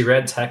when she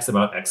read texts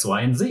about X,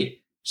 Y, and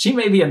Z. She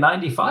may be a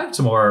 95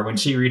 tomorrow when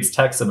she reads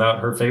texts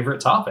about her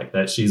favorite topic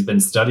that she's been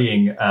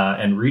studying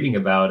and reading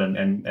about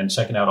and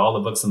checking out all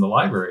the books in the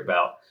library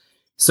about.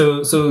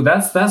 So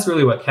that's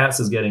really what CATS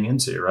is getting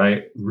into,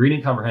 right?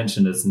 Reading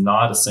comprehension is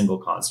not a single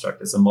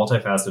construct. It's a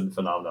multifaceted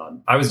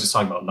phenomenon. I was just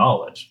talking about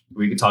knowledge.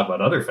 We could talk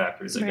about other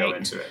factors that go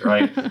into it,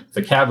 right?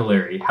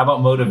 Vocabulary. How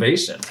about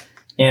motivation?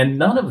 And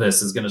none of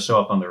this is going to show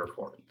up on the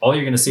report. All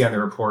you're going to see on the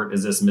report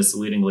is this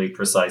misleadingly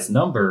precise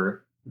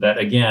number that,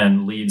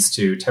 again, leads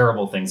to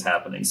terrible things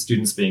happening.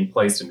 Students being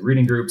placed in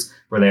reading groups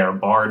where they are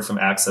barred from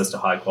access to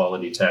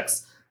high-quality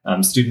texts.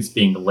 Students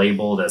being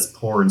labeled as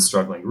poor and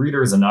struggling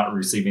readers and not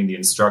receiving the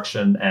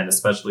instruction and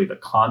especially the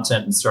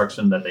content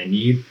instruction that they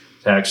need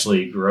to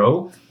actually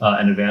grow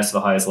and advance to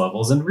the highest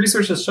levels. And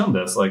research has shown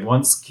this. Like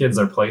once kids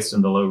are placed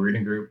in the low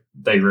reading group,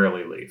 they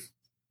rarely leave.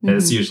 Mm-hmm.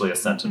 It's usually a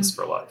sentence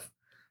for life.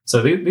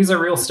 So these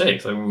are real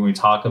stakes. Like when we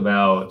talk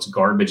about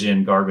garbage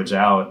in, garbage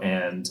out,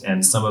 and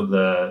some of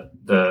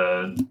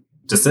the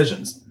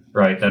decisions,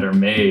 right, that are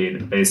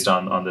made based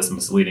on this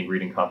misleading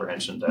reading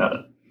comprehension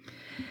data.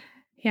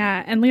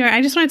 Yeah. And Leora,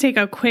 I just want to take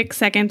a quick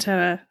second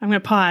I'm going to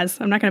pause.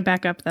 I'm not going to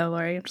back up though,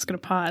 Lori. I'm just going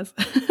to pause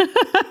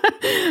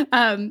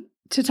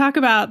to talk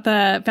about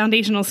the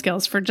foundational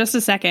skills for just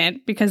a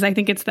second, because I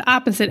think it's the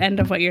opposite end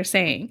of what you're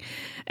saying.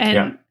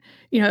 And,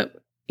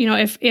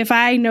 if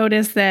I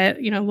notice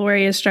that,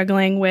 Lori is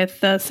struggling with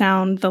the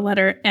sound the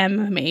letter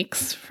M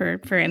makes,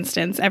 for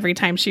instance, every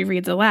time she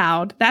reads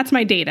aloud, that's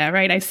my data,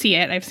 right? I see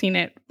it. I've seen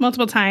it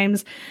multiple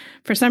times.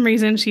 For some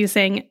reason, she's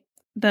saying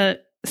the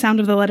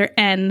sound of the letter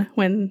N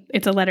when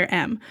it's a letter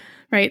M,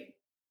 right?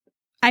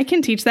 I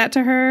can teach that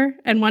to her.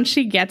 And once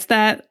she gets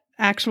that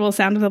actual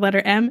sound of the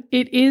letter M,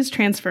 it is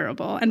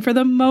transferable. And for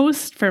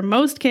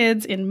most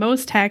kids in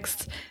most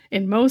texts,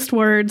 in most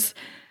words,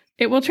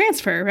 it will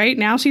transfer, right?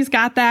 Now she's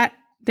got that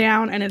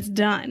down and it's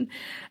done.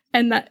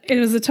 And that it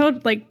was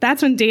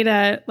that's when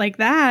data like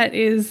that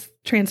is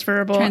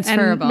transferable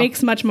and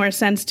makes much more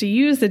sense to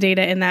use the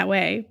data in that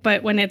way.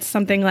 But when it's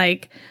something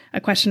like a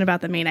question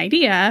about the main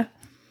idea,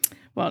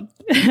 well,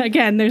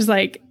 again, there's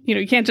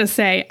you can't just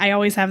say, I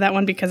always have that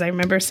one because I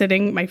remember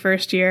sitting my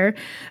first year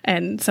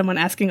and someone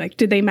asking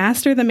did they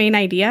master the main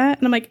idea? And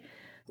I'm like,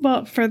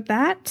 well, for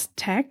that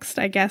text,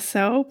 I guess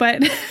so.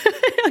 But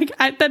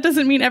that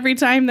doesn't mean every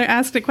time they're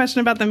asked a question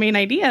about the main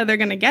idea, they're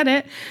going to get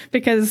it,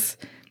 because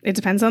it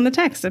depends on the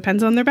text, it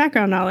depends on their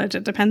background knowledge,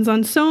 it depends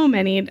on so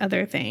many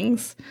other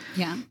things.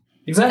 Yeah,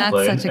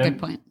 exactly. That's such a good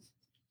point.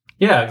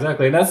 Yeah,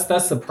 exactly. And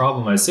that's the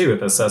problem I see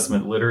with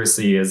assessment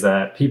literacy is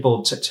that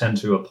people tend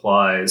to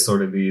apply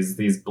sort of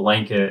these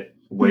blanket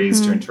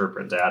ways to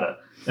interpret data.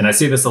 And I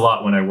see this a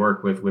lot when I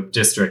work with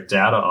district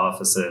data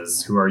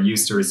offices who are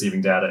used to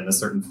receiving data in a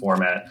certain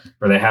format,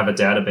 or they have a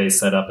database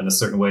set up in a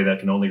certain way that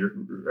can only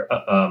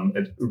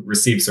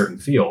receive certain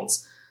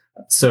fields.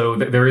 So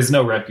there is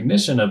no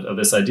recognition of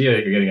this idea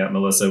that you're getting at,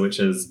 Melissa, which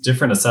is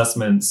different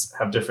assessments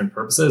have different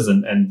purposes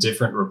and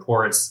different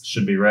reports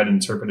should be read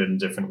and interpreted in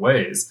different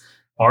ways.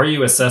 Are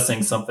you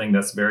assessing something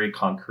that's very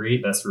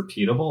concrete, that's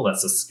repeatable,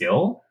 that's a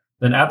skill?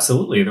 Then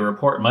absolutely, the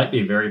report might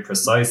be very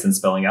precise in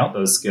spelling out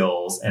those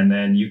skills, and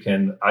then you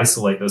can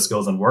isolate those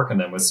skills and work on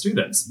them with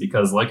students.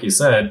 Because like you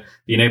said,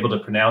 being able to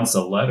pronounce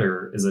a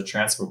letter is a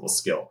transferable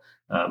skill.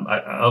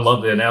 I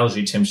love the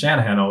analogy Tim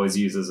Shanahan always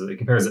uses. It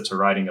compares it to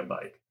riding a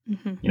bike.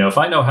 You know, if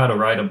I know how to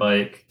ride a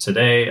bike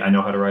today, I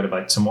know how to ride a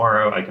bike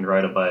tomorrow. I can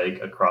ride a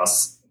bike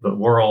across the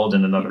world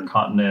in another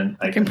continent.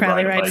 I can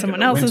probably ride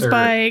someone else's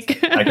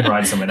bike. I can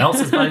ride someone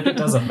else's bike. It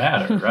doesn't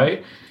matter,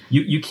 right?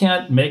 You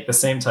can't make the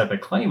same type of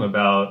claim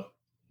about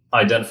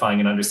identifying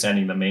and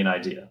understanding the main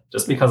idea.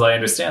 Just because I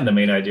understand the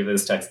main idea of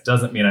this text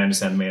doesn't mean I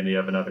understand the main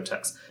idea of another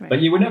text. Right. But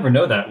you would never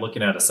know that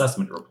looking at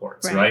assessment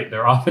reports, right?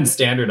 They're often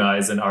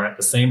standardized and are at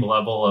the same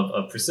level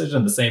of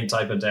precision, the same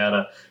type of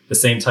data, the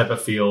same type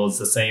of fields,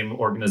 the same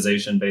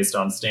organization based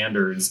on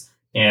standards.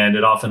 And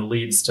it often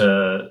leads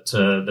to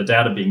the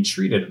data being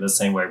treated in the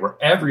same way, where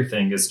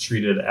everything is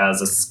treated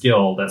as a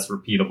skill that's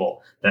repeatable,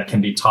 that can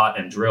be taught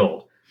and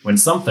drilled, when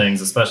some things,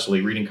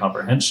 especially reading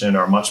comprehension,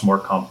 are much more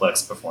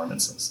complex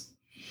performances.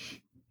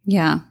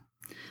 Yeah.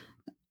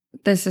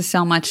 This is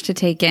so much to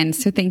take in.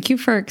 So thank you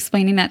for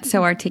explaining that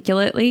so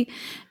articulately.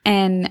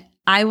 And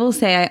I will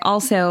say, I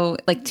also,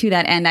 like, to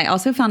that end, I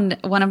also found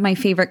one of my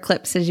favorite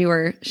clips as you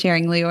were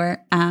sharing, Lior,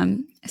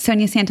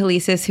 Sonia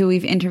Santelises, who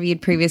we've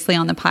interviewed previously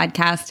on the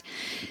podcast.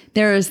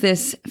 There was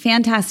this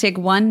fantastic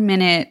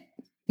 1-minute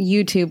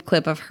YouTube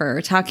clip of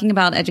her talking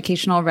about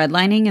educational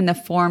redlining in the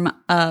form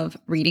of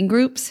reading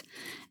groups.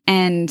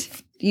 And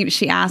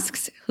she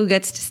asks who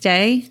gets to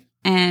stay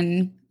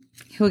and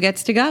who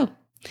gets to go.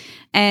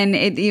 And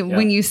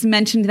when you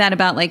mentioned that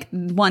about, like,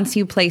 once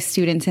you place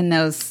students in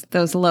those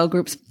low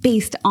groups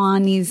based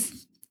on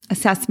these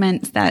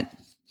assessments that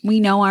we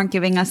know aren't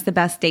giving us the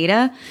best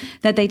data,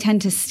 that they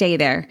tend to stay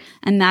there.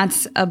 And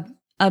that's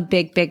a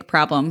big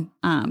problem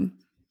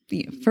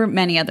for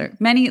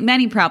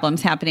many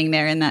problems happening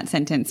there in that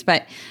sentence.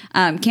 But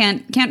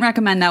can't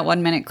recommend that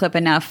 1-minute clip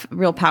enough.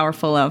 Real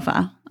powerful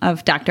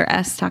of Dr.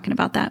 S talking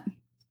about that.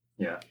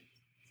 Yeah.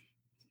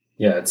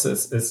 Yeah,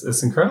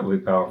 it's incredibly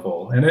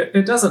powerful. And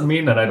it doesn't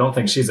mean that I don't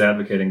think she's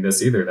advocating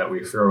this either, that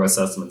we throw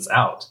assessments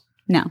out.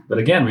 No. But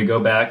again, we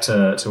go back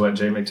to what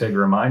Jay McTighe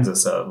reminds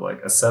us of.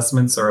 Like,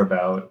 assessments are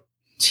about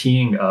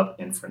teeing up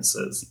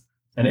inferences.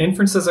 And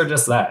inferences are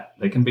just that.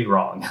 They can be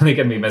wrong. They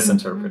can be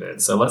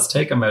misinterpreted. So let's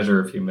take a measure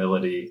of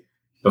humility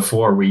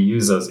before we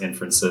use those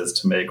inferences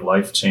to make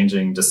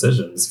life-changing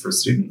decisions for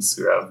students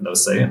who have no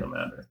say in the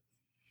matter.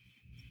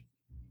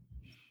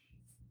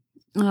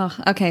 Oh,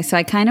 okay. So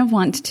I kind of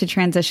want to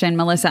transition,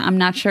 Melissa. I'm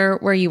not sure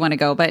where you want to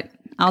go, but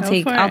I'll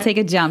take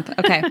a jump.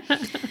 Okay.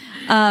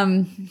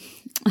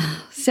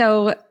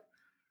 So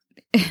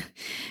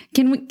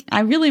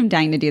I really am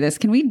dying to do this.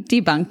 Can we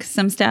debunk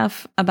some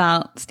stuff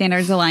about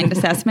standards aligned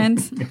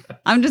assessments?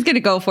 I'm just going to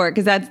go for it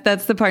because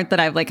that's the part that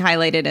I've, like,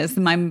 highlighted as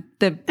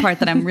the part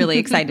that I'm really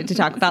excited to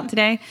talk about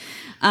today.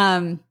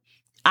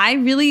 I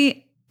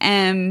really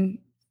am.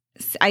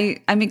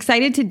 I'm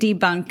excited to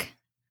debunk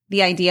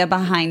the idea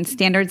behind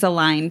standards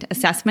aligned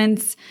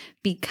assessments,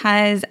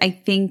 because I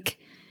think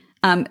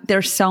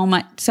there's so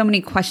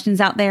many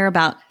questions out there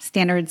about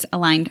standards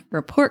aligned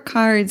report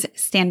cards,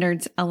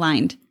 standards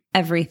aligned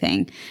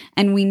everything.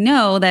 And we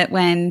know that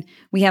when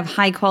we have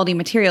high quality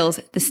materials,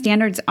 the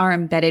standards are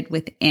embedded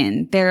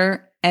within.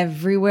 They're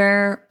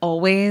everywhere,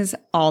 always,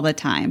 all the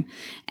time.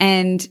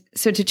 And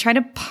so to try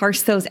to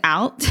parse those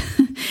out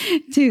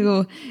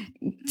to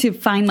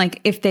find,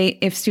 like,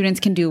 if students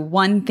can do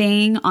one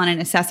thing on an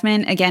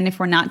assessment, again, if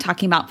we're not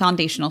talking about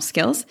foundational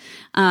skills,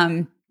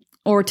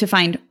 or to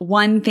find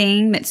one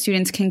thing that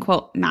students can,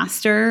 quote,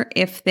 master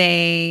if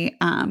they,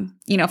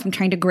 if I'm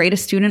trying to grade a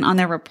student on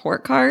their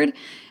report card,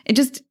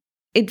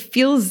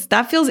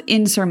 that feels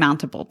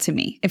insurmountable to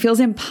me. It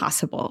feels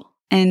impossible.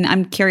 And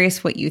I'm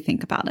curious what you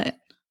think about it.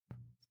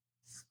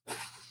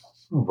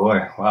 Oh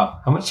boy. Wow.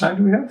 How much time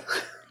do we have?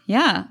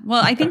 Yeah.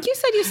 Well, I think you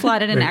said you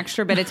slotted an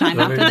extra bit of time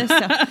after this.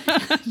 So.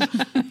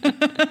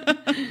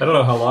 I don't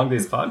know how long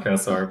these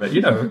podcasts are, but,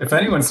 if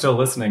anyone's still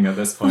listening at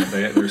this point,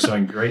 they're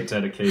showing great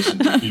dedication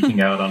to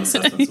geeking out on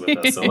assessments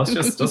with us. So let's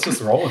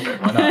just roll with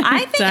it. Why not?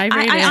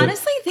 I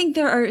honestly think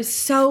there are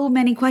so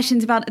many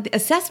questions about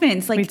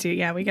assessments. Like, we do.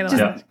 Yeah, we get a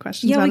lot of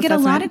questions. Yeah, we get a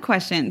lot of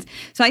questions.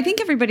 So I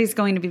think everybody's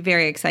going to be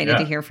very excited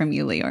to hear from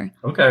you, Lior.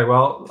 Okay.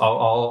 Well,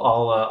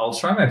 I'll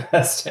try my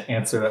best to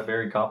answer that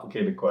very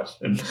complicated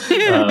question.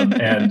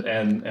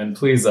 And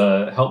please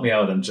help me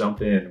out and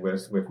jump in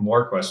with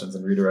more questions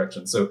and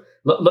redirections. So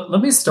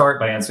let me start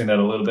by answering that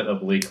a little bit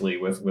obliquely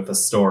with a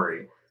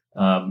story.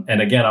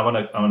 And again, I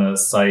want to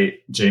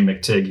cite Jay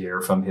McTighe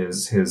here from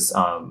his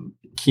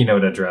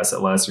keynote address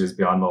at last year's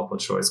Beyond Multiple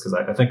Choice, because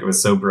I think it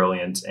was so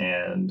brilliant,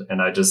 and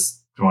I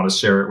just want to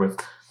share it with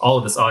all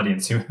of this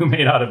audience who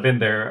may not have been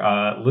there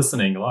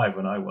listening live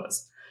when I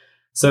was.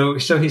 So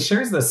he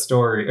shares this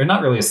story, or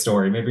not really a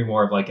story, maybe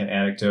more of like an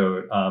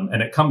anecdote,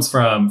 and it comes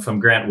from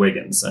Grant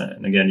Wiggins.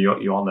 And again,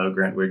 you all know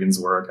Grant Wiggins'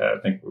 work. I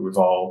think we've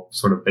all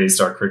sort of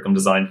based our curriculum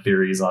design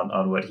theories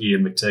on what he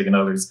and McTighe and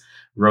others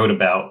wrote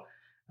about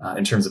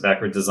in terms of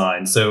backward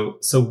design. So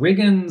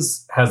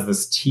Wiggins has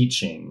this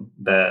teaching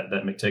that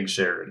McTighe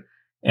shared,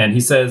 and he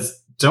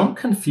says, don't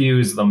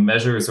confuse the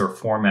measures or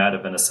format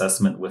of an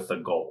assessment with the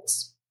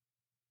goals.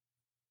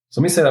 So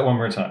let me say that one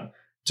more time.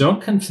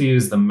 Don't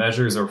confuse the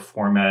measures or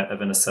format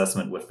of an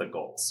assessment with the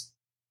goals.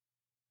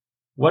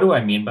 What do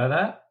I mean by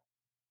that?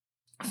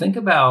 Think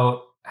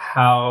about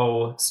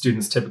how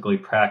students typically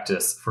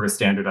practice for a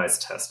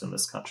standardized test in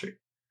this country.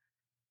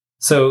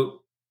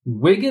 So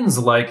Wiggins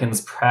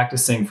likens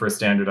practicing for a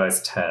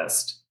standardized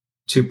test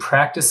to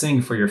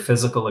practicing for your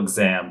physical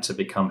exam to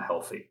become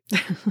healthy.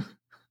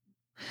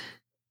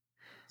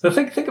 So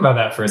think about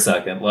that for a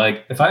second.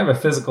 Like, if I have a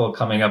physical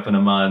coming up in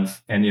a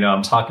month and,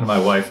 I'm talking to my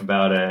wife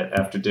about it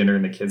after dinner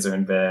and the kids are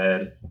in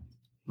bed,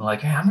 I'm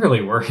like, hey, I'm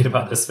really worried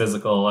about this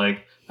physical.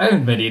 Like, I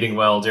haven't been eating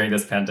well during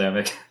this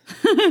pandemic.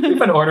 We've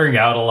been ordering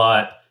out a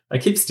lot. I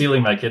keep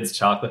stealing my kids'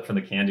 chocolate from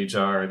the candy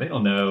jar. They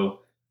don't know.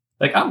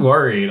 Like, I'm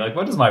worried. Like,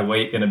 what is my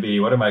weight going to be?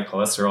 What are my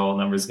cholesterol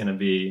numbers going to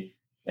be?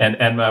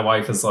 And my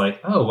wife is like,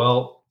 oh,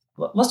 well,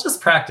 let's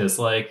just practice.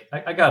 Like,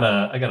 I got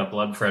a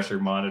blood pressure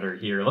monitor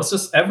here. Let's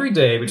just, every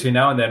day between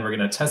now and then, we're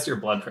going to test your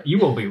blood pressure. You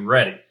will be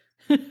ready.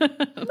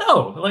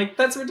 No, like,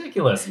 that's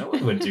ridiculous. No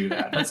one would do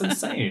that. That's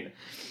insane.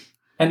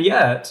 And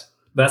yet,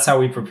 that's how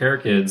we prepare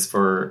kids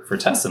for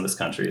tests in this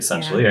country,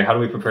 essentially. Yeah. How do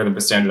we prepare them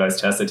for standardized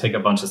tests? They take a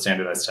bunch of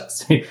standardized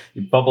tests. You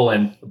bubble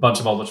in a bunch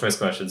of multiple choice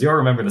questions. You all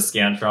remember the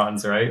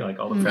Scantrons, right? Like,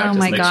 all the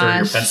practice. Make sure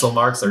your pencil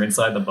marks are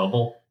inside the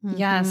bubble.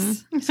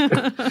 Yes.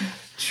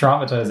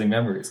 Traumatizing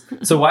memories.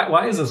 So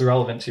why is this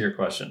relevant to your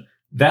question?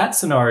 That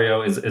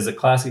scenario is a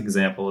classic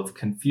example of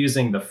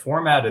confusing the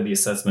format of the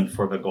assessment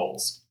for the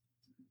goals.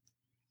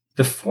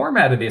 The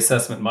format of the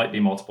assessment might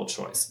be multiple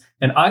choice.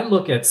 And I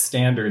look at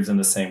standards in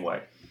the same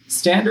way.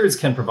 Standards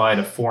can provide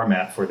a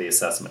format for the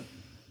assessment.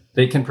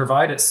 They can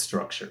provide its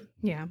structure.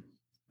 Yeah.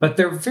 But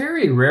they're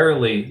very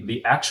rarely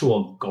the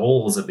actual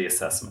goals of the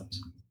assessment.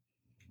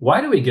 Why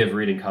do we give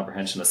reading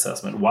comprehension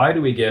assessment? Why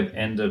do we give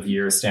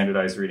end-of-year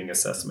standardized reading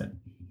assessment?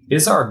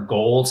 Is our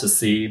goal to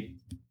see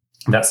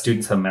that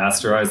students have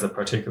masterized the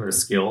particular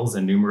skills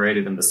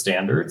enumerated in the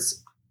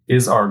standards?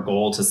 Is our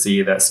goal to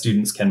see that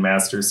students can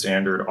master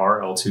standard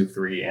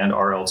RL23 and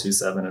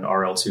RL27 and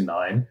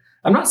RL29?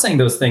 I'm not saying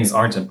those things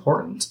aren't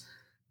important,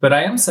 but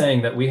I am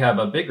saying that we have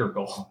a bigger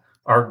goal.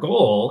 Our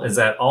goal is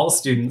that all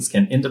students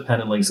can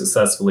independently,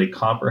 successfully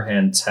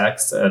comprehend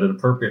texts at an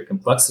appropriate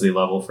complexity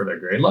level for their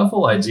grade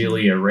level,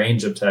 ideally a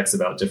range of texts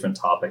about different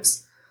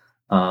topics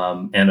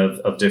and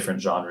of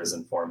different genres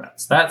and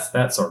formats.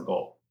 That's our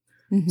goal.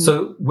 Mm-hmm.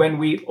 So when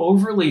we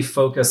overly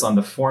focus on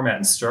the format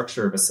and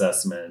structure of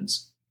assessment,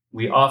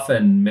 we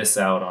often miss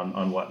out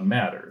on what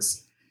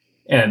matters.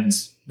 And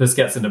this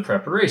gets into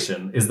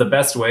preparation. Is the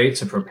best way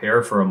to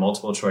prepare for a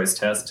multiple choice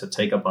test to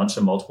take a bunch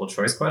of multiple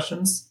choice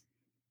questions?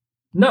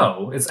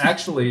 No, it's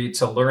actually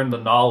to learn the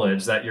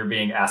knowledge that you're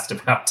being asked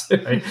about.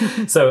 Right?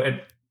 So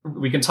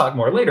we can talk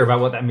more later about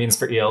what that means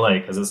for ELA,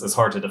 because it's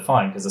hard to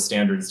define because the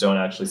standards don't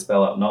actually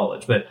spell out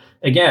knowledge. But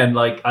again,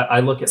 like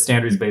I look at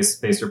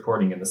standards-based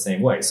reporting in the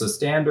same way. So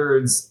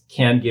standards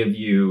can give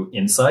you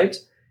insight.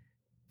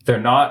 They're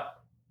not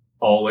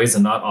always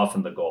and not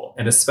often the goal.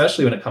 And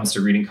especially when it comes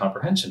to reading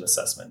comprehension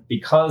assessment,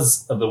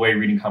 because of the way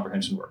reading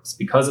comprehension works,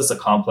 because it's a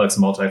complex,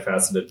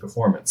 multifaceted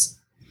performance.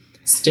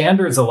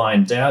 Standards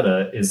aligned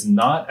data is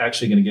not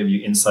actually going to give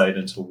you insight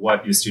into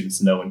what your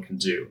students know and can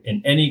do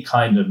in any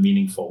kind of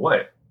meaningful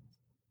way.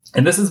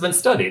 And this has been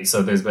studied.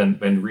 So there's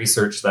been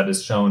research that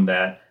has shown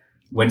that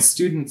when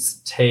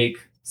students take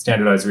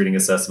standardized reading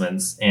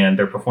assessments and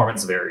their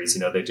performance varies,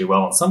 they do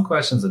well on some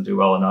questions and do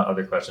well on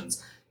other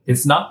questions.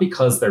 It's not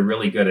because they're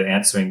really good at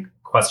answering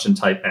question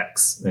type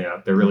X.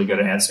 They're really good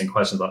at answering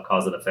questions about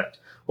cause and effect,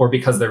 or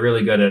because they're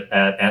really good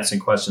at answering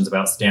questions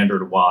about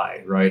standard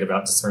Y, right?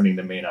 About discerning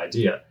the main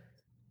idea.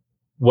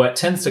 What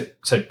tends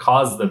to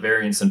cause the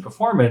variance in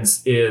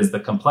performance is the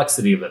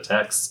complexity of the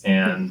text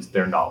and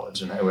their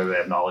knowledge, and whether they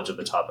have knowledge of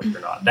the topic or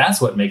not. That's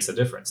what makes a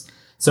difference.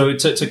 So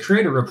to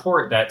create a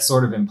report that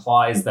sort of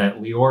implies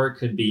that LIOR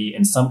could be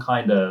in some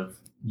kind of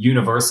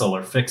universal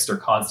or fixed or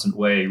constant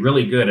way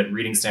really good at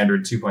reading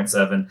standard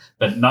 2.7,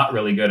 but not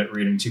really good at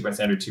reading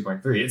standard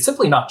 2.3, it's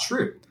simply not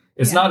true.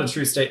 It's not a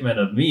true statement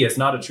of me. It's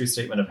not a true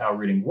statement of how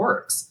reading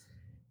works.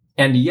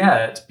 And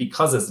yet,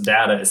 because it's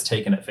data, is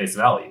taken at face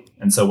value.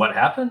 And so what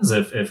happens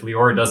if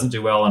LIOR doesn't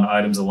do well on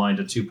items aligned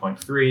to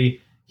 2.3,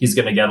 he's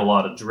going to get a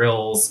lot of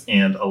drills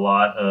and a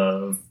lot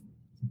of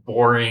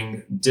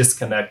boring,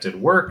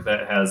 disconnected work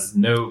that has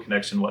no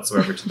connection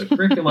whatsoever to the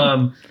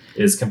curriculum,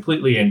 is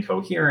completely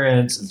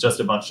incoherent. It's just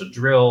a bunch of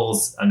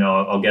drills. I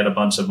know I'll get a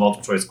bunch of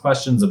multiple choice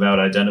questions about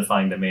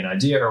identifying the main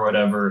idea or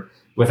whatever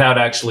without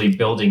actually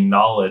building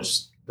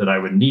knowledge that I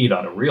would need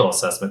on a real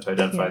assessment to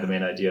identify the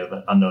main idea of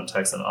an unknown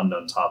text and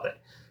unknown topic.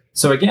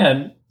 So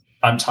again,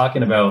 I'm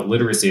talking about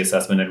literacy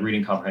assessment and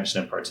reading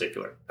comprehension in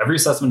particular. Every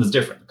assessment is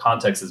different. The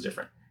context is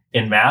different.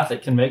 In math,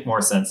 it can make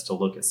more sense to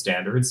look at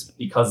standards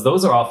because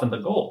those are often the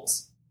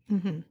goals.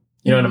 Mm-hmm.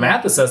 You know, in a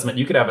math assessment,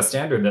 you could have a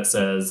standard that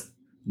says,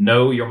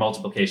 know your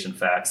multiplication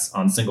facts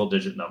on single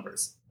digit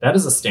numbers. That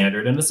is a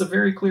standard, and it's a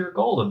very clear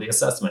goal of the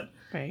assessment.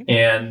 Right.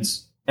 And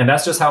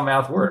that's just how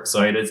math works.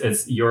 So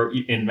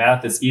in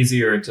math, it's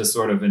easier to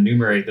sort of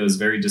enumerate those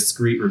very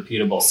discrete,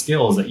 repeatable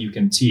skills that you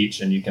can teach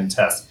and you can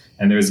test.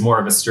 And there's more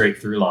of a straight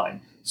through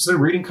line. So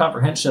reading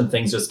comprehension,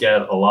 things just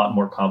get a lot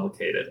more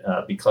complicated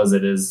because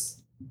it is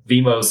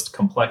the most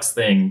complex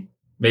thing,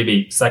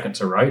 maybe second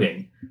to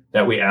writing,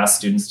 that we ask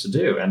students to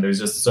do. And there's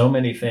just so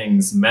many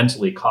things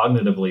mentally,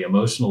 cognitively,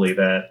 emotionally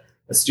that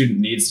a student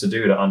needs to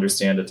do to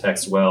understand a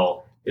text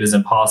well. It is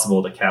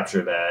impossible to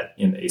capture that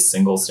in a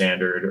single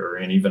standard or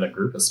in even a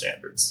group of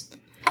standards.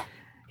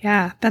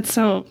 Yeah,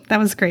 that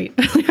was great.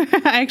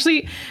 I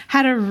actually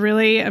had a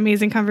really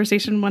amazing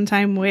conversation one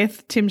time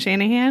with Tim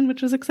Shanahan,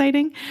 which was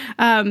exciting,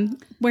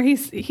 where he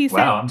said,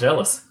 wow, I'm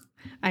jealous.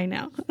 I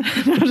know.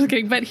 I'm just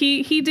kidding. But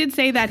he did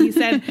say that. He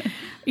said,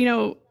 you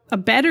know, a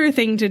better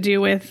thing to do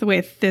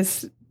with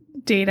this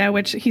data,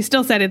 which he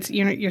still said it's,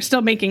 you know, you're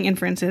still making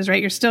inferences,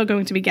 right? You're still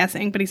going to be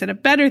guessing. But he said a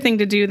better thing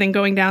to do than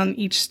going down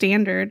each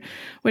standard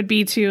would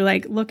be to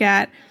like look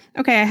at,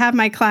 okay, I have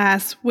my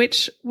class,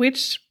 which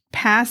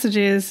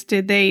passages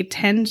did they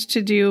tend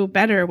to do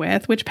better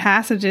with? Which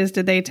passages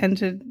did they tend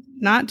to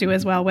not do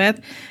as well with?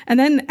 And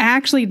then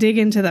actually dig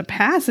into the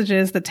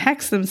passages, the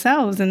texts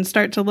themselves, and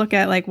start to look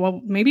at like,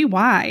 well, maybe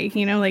why,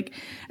 you know, like,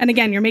 and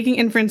again, you're making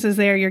inferences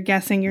there, you're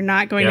guessing, you're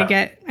not going to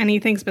get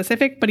anything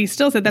specific, but he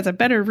still said that's a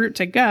better route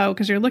to go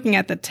because you're looking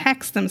at the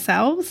texts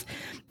themselves.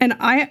 And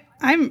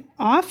I'm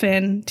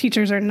often,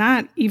 teachers are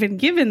not even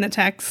given the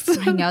texts.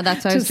 I know,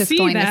 that's what I was just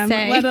going to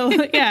say.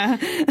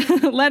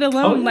 Let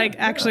alone like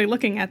actually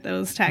looking at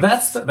those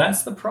texts.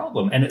 That's the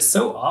problem. And it's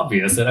so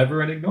obvious that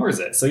everyone ignores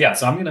it. So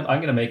so I'm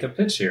gonna make a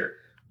pitch here.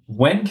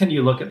 When can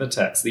you look at the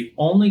text? The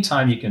only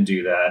time you can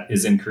do that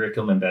is in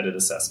curriculum embedded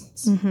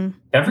assessments. Mm-hmm.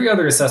 Every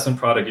other assessment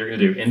product you're going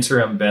to do,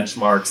 interim,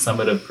 benchmark,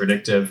 summative,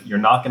 predictive, you're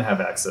not going to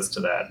have access to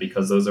that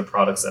because those are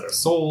products that are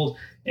sold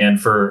and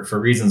for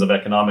reasons of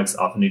economics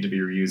often need to be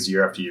reused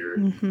year after year.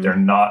 Mm-hmm. They're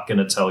not going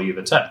to tell you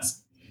the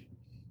text.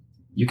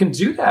 You can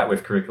do that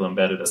with curriculum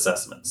embedded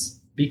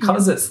assessments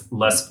because it's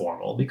less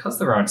formal, because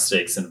there aren't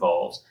stakes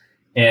involved,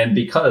 and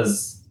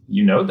because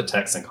you know the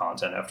text and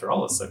content. After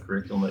all, it's the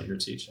curriculum that you're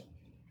teaching.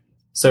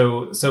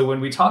 So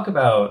when we talk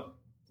about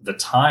the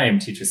time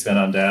teachers spend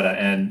on data,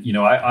 and you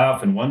know, I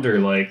often wonder,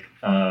 like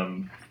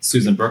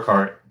Susan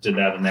Brookhart did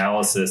that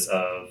analysis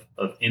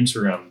of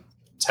interim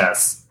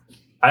tests.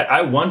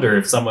 I wonder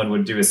if someone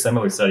would do a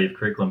similar study of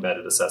curriculum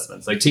embedded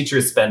assessments, like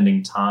teachers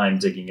spending time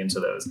digging into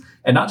those,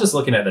 and not just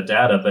looking at the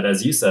data, but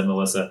as you said,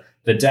 Melissa,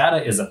 the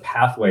data is a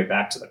pathway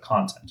back to the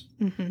content.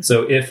 Mm-hmm.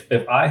 So if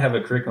I have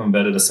a curriculum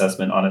embedded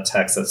assessment on a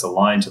text that's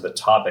aligned to the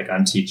topic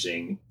I'm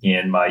teaching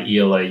in my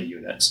ELA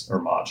unit or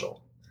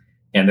module,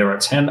 and there are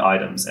 10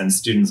 items and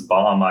students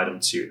bomb item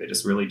 2, they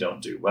just really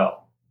don't do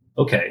well.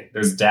 Okay,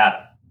 there's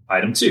data.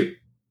 Item 2,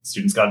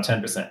 students got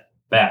 10%.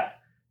 Bad.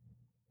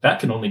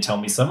 That can only tell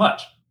me so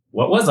much.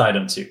 What was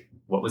item 2?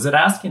 What was it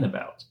asking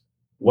about?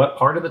 What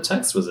part of the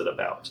text was it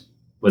about?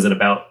 Was it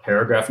about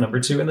paragraph number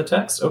 2 in the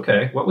text?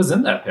 Okay, what was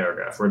in that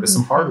paragraph? Were there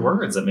some hard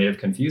words that may have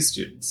confused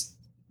students?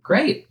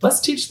 Great,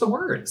 let's teach the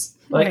words.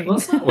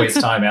 Let's not waste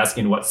time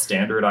asking what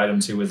standard item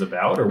 2 is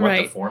about or what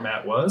the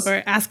format was.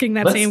 Or asking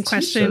that same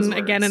question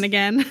again and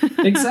again.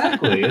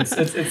 Exactly.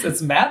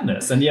 It's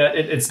madness. And yet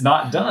it's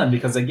not done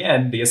because,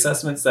 again, the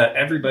assessments that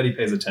everybody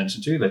pays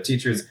attention to, that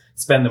teachers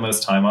spend the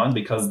most time on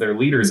because their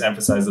leaders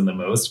emphasize them the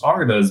most,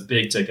 are those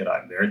big ticket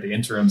items there, the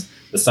interims,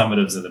 the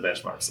summatives, and the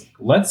benchmarks.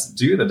 Let's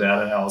do the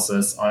data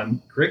analysis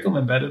on curriculum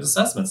embedded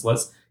assessments.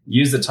 Let's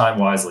use the time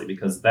wisely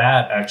because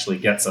that actually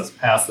gets us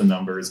past the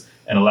numbers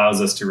and allows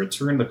us to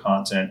return the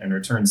content and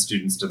return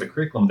students to the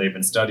curriculum they've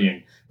been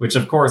studying, which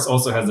of course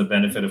also has the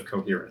benefit of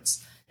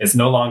coherence. It's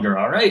no longer,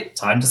 all right,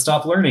 time to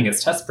stop learning.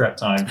 It's test prep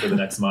time for the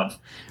next month.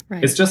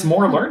 Right. It's just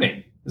more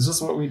learning. It's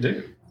just what we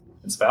do.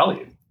 It's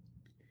valued.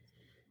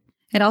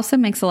 It also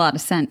makes a lot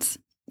of sense,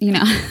 you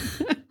know.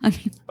 I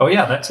mean, oh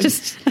yeah, that too.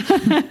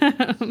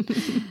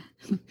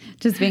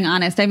 Just being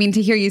honest. I mean,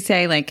 to hear you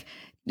say, like,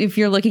 if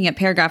you're looking at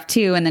paragraph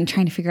 2 and then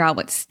trying to figure out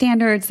what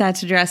standards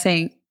that's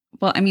addressing,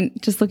 well, I mean,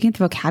 just looking at the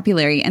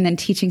vocabulary and then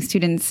teaching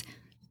students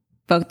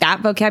both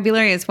that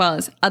vocabulary as well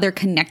as other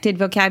connected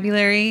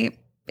vocabulary,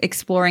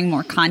 exploring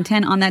more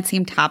content on that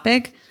same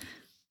topic,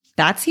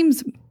 that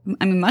seems,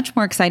 I mean, much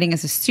more exciting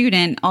as a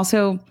student,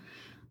 also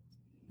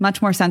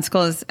much more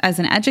sensible as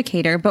an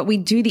educator, but we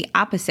do the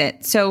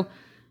opposite. So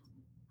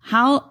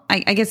how,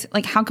 I guess,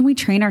 like, how can we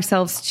train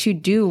ourselves to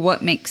do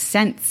what makes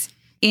sense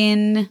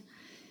in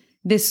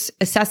this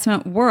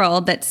assessment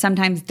world that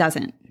sometimes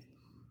doesn't?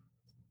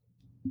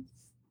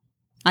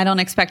 I don't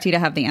expect you to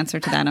have the answer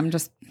to that. I'm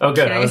just good.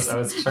 Curious. I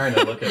was trying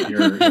to look at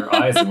your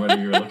eyes and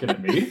whether you were looking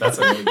at me. That's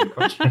a really good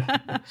question.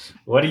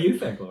 What do you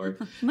think, Lori?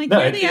 You're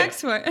the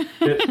expert.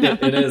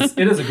 It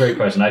is a great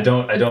question. I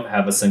don't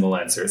have a single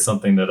answer. It's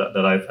something that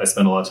I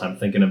spend a lot of time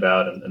thinking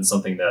about, and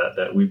something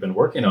that we've been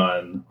working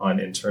on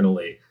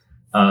internally.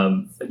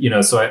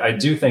 So I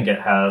do think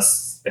it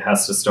has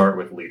to start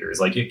with leaders.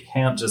 Like, you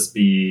can't just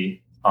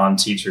be on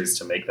teachers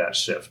to make that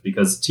shift,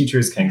 because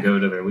teachers can go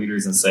to their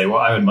leaders and say, well,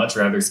 I would much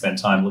rather spend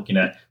time looking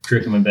at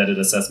curriculum embedded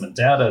assessment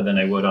data than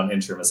I would on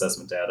interim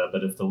assessment data.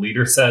 But if the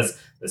leader says,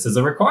 this is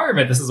a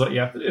requirement, this is what you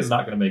have to do, it's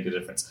not going to make a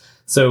difference.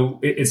 So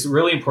it's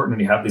really important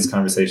when you have these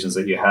conversations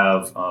that you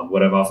have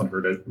what I've often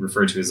heard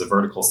referred to as a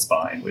vertical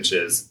spine, which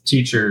is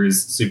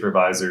teachers,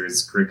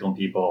 supervisors, curriculum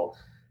people,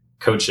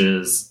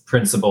 coaches,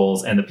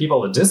 principals, and the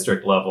people at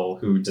district level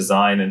who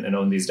design and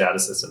own these data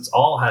systems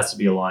all has to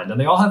be aligned,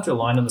 and they all have to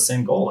align on the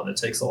same goal. And it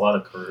takes a lot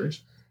of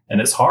courage, and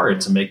it's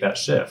hard to make that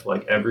shift.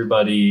 Like,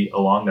 everybody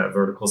along that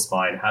vertical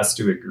spine has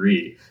to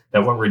agree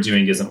that what we're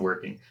doing isn't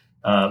working.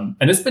 And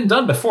it's been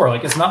done before.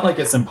 Like, it's not like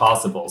it's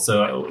impossible.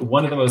 So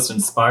one of the most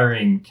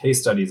inspiring case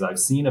studies I've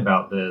seen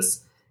about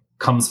this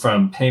comes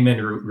from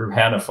Payman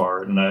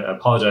Ruhanafard, and I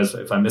apologize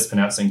if I'm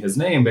mispronouncing his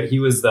name, but he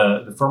was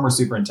the former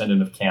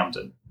superintendent of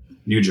Camden,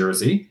 New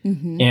Jersey.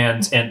 Mm-hmm.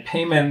 And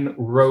Payman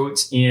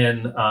wrote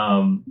in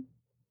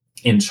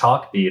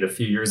Chalkbeat a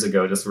few years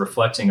ago, just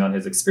reflecting on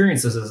his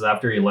experiences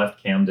after he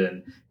left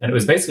Camden. And it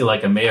was basically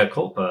like a mea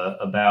culpa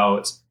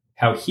about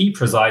how he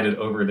presided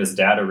over this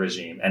data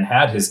regime and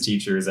had his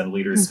teachers and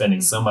leaders spending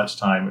so much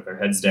time with their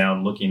heads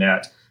down looking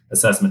at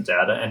assessment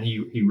data. And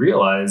he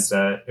realized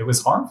that it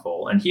was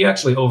harmful. And he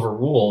actually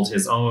overruled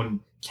his own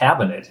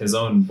cabinet, his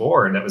own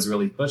board that was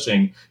really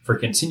pushing for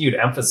continued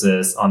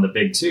emphasis on the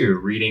big two,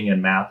 reading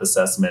and math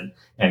assessment,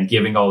 and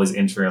giving all these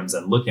interims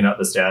and looking at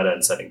this data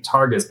and setting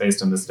targets based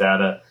on this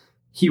data.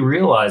 He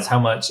realized how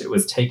much it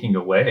was taking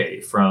away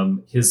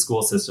from his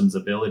school system's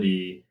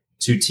ability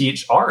to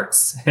teach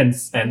arts and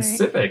right.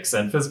 civics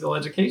and physical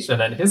education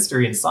and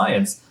history and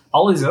science,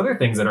 all these other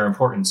things that are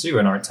important too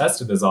and aren't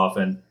tested as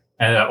often.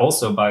 And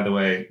also, by the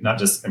way, not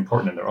just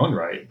important in their own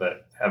right,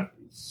 but have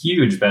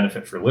huge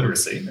benefit for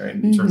literacy, right,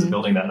 in terms of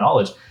building that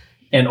knowledge.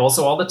 And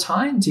also all the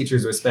time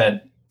teachers were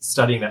spent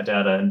studying that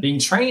data and being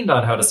trained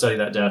on how to study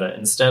that data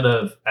instead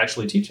of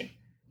actually teaching.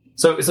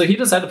 So he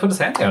just had to put his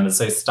hand down and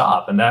say,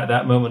 stop. And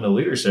that moment of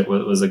leadership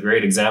was a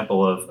great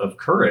example of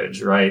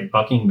courage, right?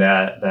 Bucking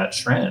that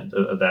trend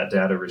of that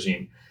data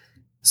regime.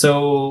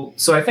 So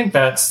I think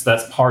that's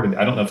part of it.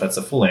 I don't know if that's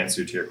a full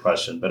answer to your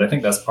question, but I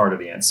think that's part of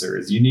the answer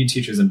is you need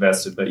teachers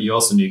invested, but you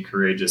also need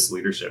courageous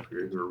leadership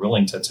who are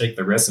willing to take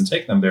the risks and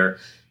take them there.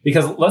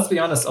 Because let's be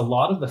honest, a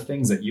lot of the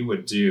things that you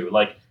would do,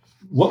 like,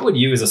 what would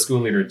you as a school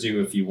leader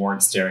do if you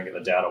weren't staring at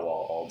the data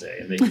wall all day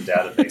and making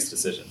data-based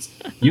decisions?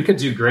 You could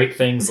do great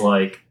things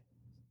like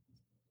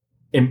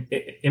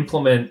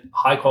implement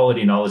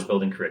high-quality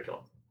knowledge-building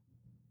curriculum.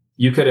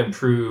 You could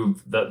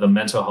improve the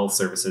mental health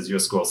services your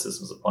school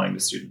system is applying to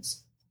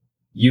students.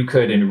 You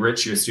could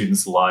enrich your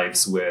students'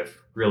 lives with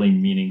really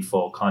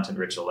meaningful,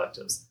 content-rich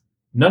electives.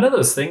 None of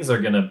those things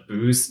are going to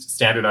boost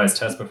standardized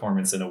test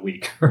performance in a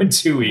week or in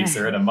 2 weeks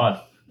or in a month.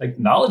 Like,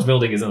 knowledge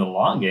building is in the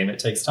long game. It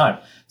takes time.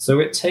 So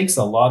it takes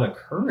a lot of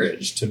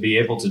courage to be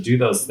able to do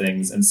those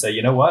things and say,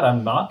 you know what,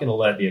 I'm not going to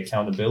let the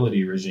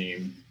accountability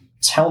regime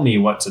tell me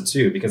what to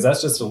do, because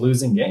that's just a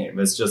losing game.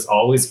 It's just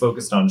always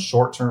focused on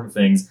short-term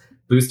things,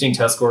 boosting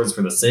test scores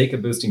for the sake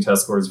of boosting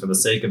test scores, for the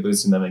sake of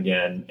boosting them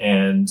again.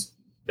 And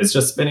it's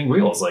just spinning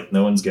wheels, like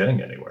no one's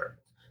getting anywhere.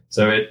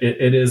 So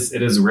it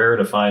is rare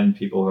to find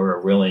people who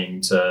are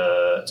willing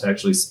to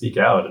actually speak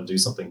out and do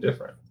something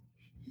different.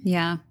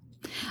 Yeah.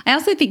 I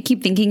also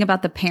keep thinking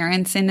about the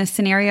parents in this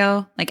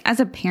scenario. Like, as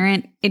a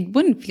parent, it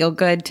wouldn't feel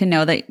good to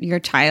know that your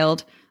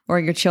child or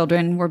your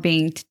children were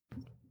being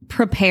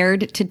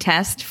prepared to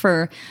test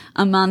for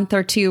a month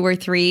or 2 or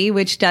 3,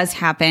 which does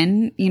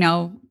happen. You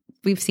know,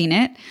 we've seen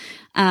it.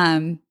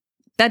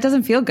 That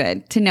doesn't feel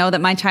good to know that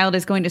my child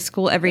is going to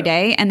school every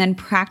day and then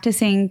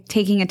practicing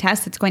taking a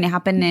test that's going to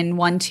happen in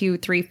 1, 2,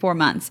 3, 4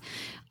 months.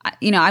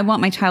 You know, I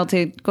want my child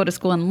to go to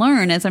school and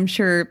learn, as I'm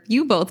sure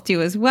you both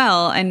do as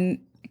well, and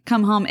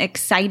come home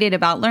excited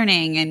about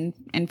learning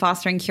and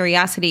fostering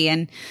curiosity.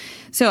 And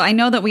so I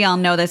know that we all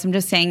know this. I'm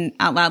just saying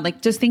out loud,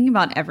 like, just thinking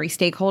about every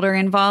stakeholder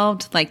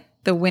involved, like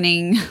the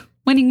winning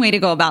way to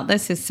go about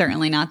this is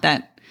certainly not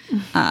that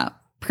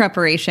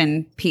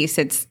preparation piece.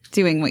 It's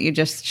doing what you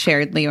just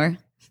shared, Lior.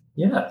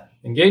 Yeah,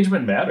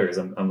 engagement matters.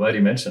 I'm glad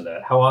you mentioned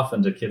that. How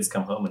often do kids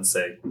come home and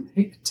say,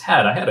 hey,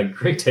 Dad, I had a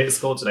great day at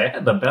school today. I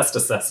had the best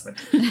assessment.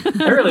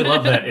 I really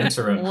love that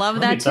interim. Love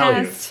that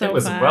test. It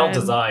was well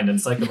designed and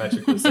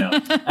psychometrically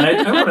sound.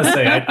 And I want to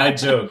say, I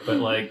joke, but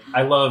like,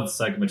 I love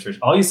psychometricians.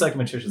 All you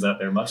psychometricians out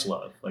there, much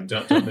love. Like,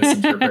 don't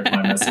misinterpret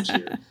my message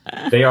here.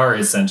 They are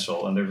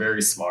essential, and they're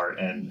very smart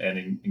and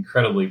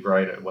incredibly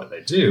bright at what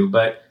they do.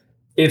 But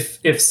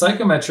if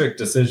psychometric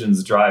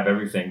decisions drive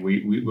everything,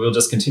 we'll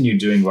just continue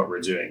doing what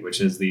we're doing,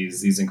 which is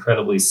these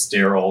incredibly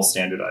sterile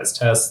standardized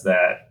tests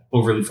that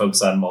overly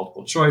focus on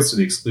multiple choice to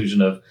the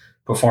exclusion of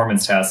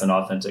performance tasks and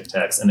authentic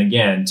text. And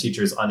again,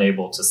 teachers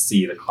unable to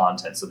see the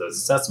contents of those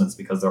assessments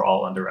because they're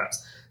all under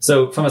wraps.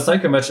 So from a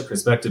psychometric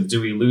perspective,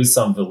 do we lose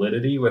some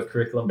validity with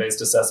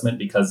curriculum-based assessment?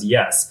 Because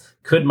yes,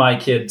 could my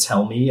kid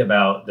tell me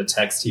about the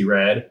text he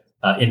read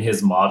in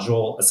his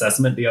module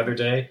assessment the other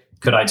day?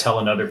 Could I tell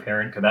another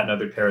parent? Could that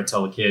another parent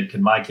tell a kid? Could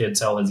my kid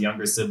tell his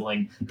younger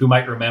sibling who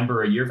might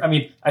remember a year? I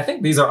mean, I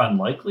think these are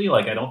unlikely.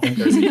 Like, I don't think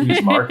there's a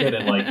huge market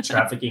in like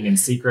trafficking in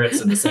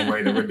secrets in the same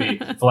way there would be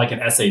for like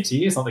an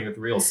SAT, something with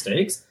real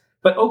stakes.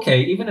 But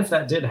okay, even if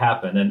that did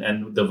happen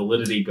and the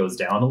validity goes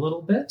down a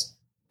little bit,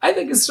 I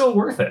think it's still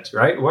worth it,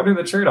 right? What are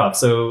the trade-offs?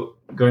 So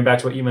going back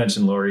to what you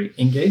mentioned, Lori,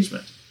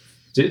 engagement.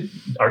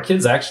 Are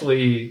kids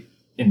actually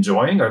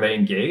enjoying? Are they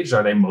engaged?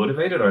 Are they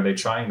motivated? Are they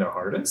trying their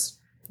hardest?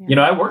 Yeah. You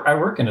know, I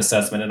work in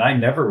assessment, and I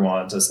never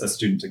want a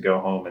student to go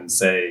home and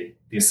say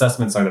the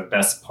assessments are the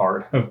best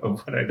part of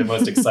what the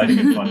most exciting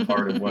and fun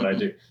part of what I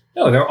do.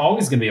 No, they're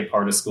always going to be a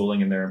part of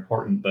schooling, and they're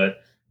important. But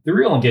the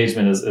real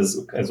engagement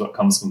is what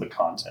comes from the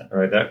content,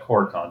 right? That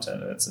core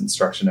content, it's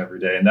instruction every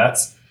day, and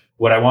that's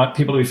what I want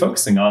people to be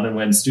focusing on. And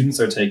when students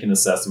are taking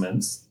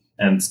assessments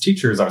and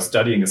teachers are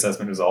studying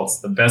assessment results,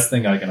 the best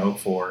thing I can hope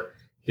for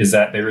is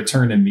that they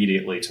return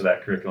immediately to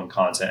that curriculum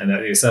content and that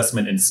the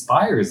assessment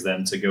inspires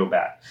them to go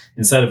back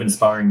instead of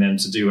inspiring them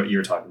to do what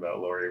you're talking about,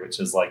 Lori, which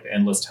is like the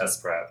endless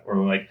test prep or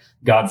like,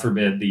 God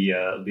forbid,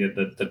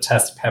 the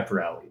test pep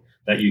rally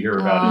that you hear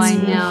about in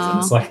schools. And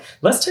it's like,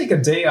 let's take a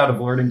day out of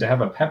learning to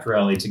have a pep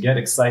rally to get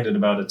excited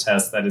about a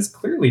test that is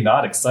clearly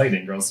not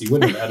exciting, or else you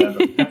wouldn't have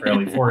had a pep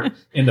rally for it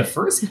in the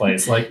first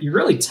place. Like, you're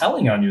really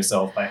telling on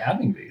yourself by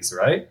having these,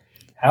 right?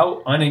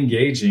 How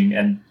unengaging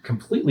and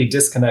completely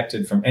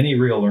disconnected from any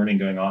real learning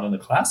going on in the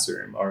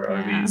classroom are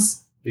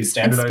these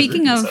standardized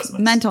speaking of assessments.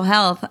 Mental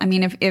health, I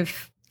mean,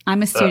 if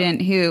I'm a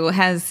student who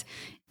has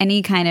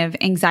any kind of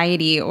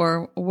anxiety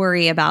or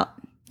worry about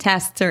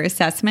tests or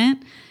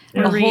assessment,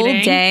 a whole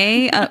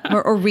day,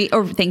 or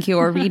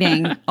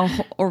reading,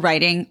 or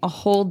writing a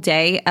whole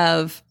day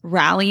of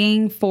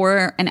rallying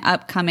for an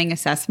upcoming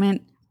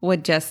assessment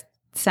would just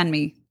send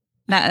me.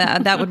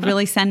 That would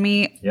really send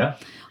me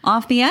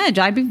off the edge.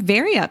 I'd be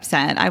very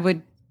upset. I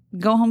would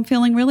go home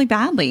feeling really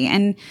badly,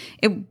 and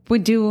it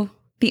would do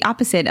the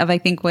opposite of, I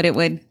think, what it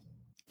would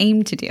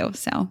aim to do.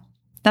 So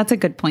that's a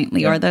good point,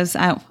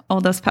 Lior.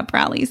 All those pep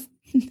rallies.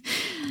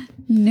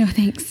 No,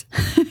 thanks.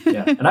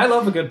 Yeah, and I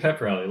love a good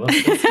pep rally.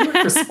 Let's do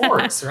it for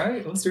sports,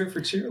 right? Let's do it for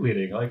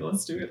cheerleading. Like,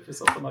 let's do it for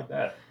something like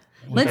that.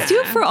 Let's do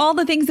it for all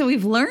the things that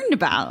we've learned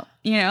about,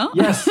 you know?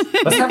 Yes.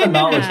 Let's have a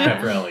knowledge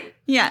pep rally.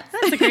 Yes.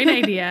 That's a great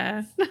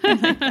idea.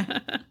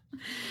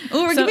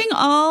 Well, we're giving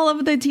all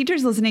of the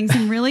teachers listening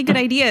some really good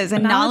ideas. A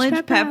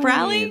knowledge pep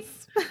rally?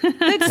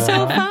 That's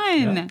so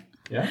fun.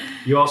 Yeah.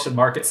 You all should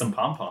market some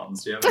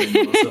pom-poms. Do you have any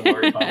Melissa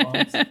Lori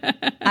pom-poms?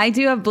 I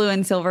do have blue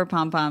and silver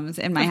pom-poms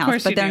in my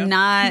house, but they're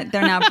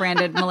not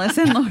branded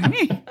Melissa and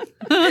Lori.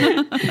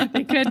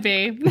 They could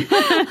be.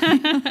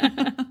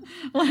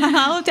 Well,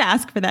 I'll have to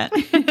ask for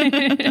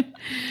that.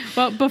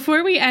 Well,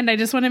 before we end, I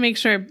just want to make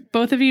sure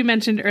both of you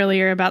mentioned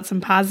earlier about some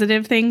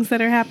positive things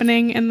that are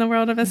happening in the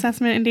world of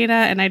assessment and data,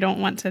 and I don't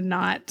want to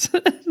not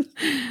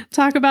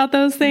talk about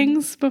those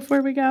things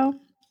before we go.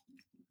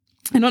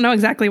 I don't know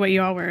exactly what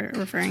you all were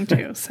referring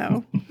to,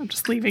 so I'm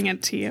just leaving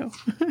it to you.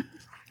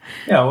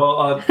 Yeah,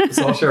 well,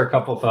 so I'll share a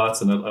couple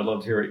thoughts, and I'd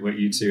love to hear what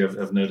you two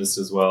have noticed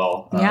as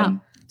well.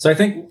 So I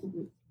think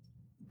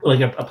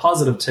like a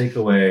positive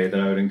takeaway that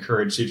I would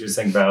encourage teachers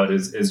to think about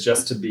is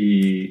just to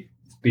be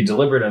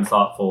deliberate and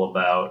thoughtful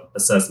about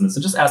assessments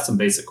and just ask some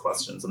basic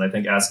questions. And I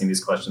think asking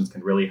these questions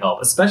can really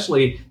help,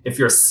 especially if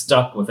you're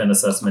stuck with an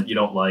assessment you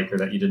don't like or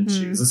that you didn't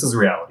choose. This is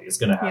reality. It's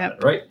going to happen,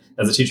 right?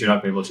 As a teacher, you're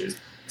not going to be able to choose.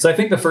 So I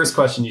think the first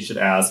question you should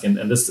ask, and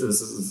this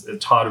is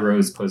Todd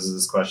Rose poses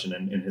this question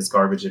in his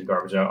Garbage In,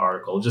 Garbage Out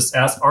article, just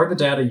ask, are the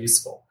data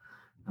useful?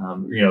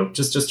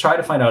 Just try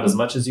to find out as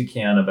much as you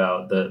can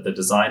about the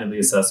design of the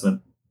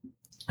assessment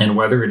and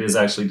whether it is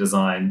actually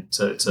designed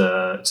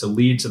to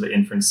lead to the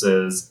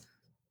inferences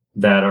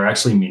that are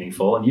actually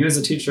meaningful. And you as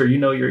a teacher, you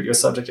know your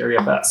subject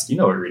area best. You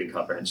know what reading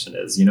comprehension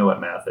is. You know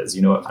what math is.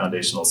 You know what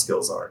foundational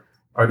skills are.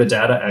 Are the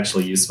data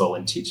actually useful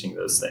in teaching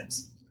those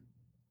things?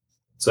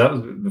 So that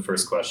was the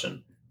first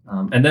question.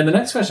 And then the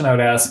next question I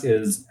would ask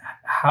is,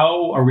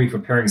 how are we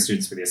preparing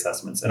students for the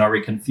assessments? And are we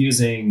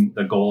confusing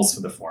the goals for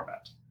the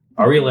format?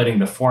 Are we letting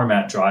the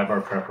format drive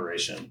our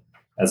preparation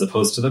as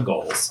opposed to the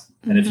goals?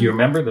 And if you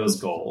remember those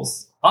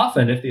goals,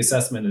 often if the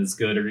assessment is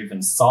good or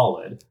even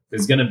solid,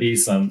 there's going to be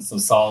some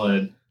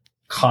solid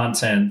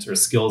content or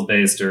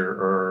skills-based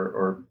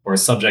or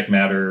subject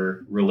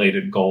matter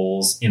related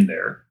goals in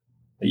there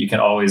that you can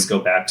always go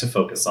back to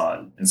focus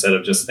on instead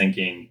of just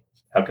thinking,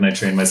 how can I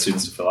train my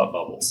students to fill out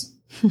bubbles?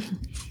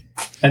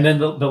 And then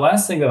the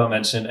last thing that I'll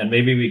mention, and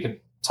maybe we could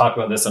talk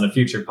about this on a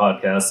future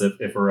podcast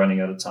if we're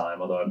running out of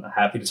time, although I'm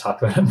happy to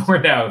talk about it more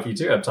now if you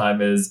do have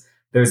time, is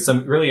there's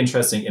some really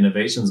interesting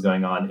innovations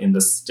going on in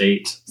the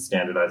state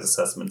standardized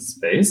assessment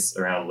space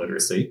around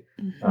literacy,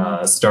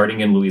 starting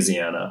in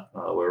Louisiana,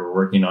 where we're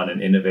working on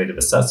an innovative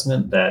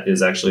assessment that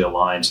is actually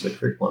aligned to the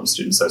curriculum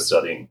students are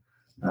studying,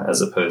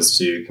 as opposed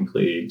to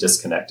completely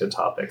disconnected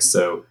topics.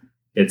 So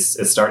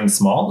it's starting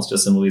small. It's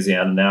just in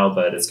Louisiana now,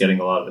 but it's getting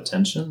a lot of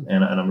attention.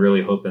 And I'm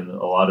really hoping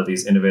a lot of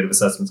these innovative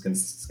assessments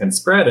can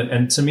spread.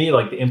 And to me,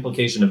 like, the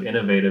implication of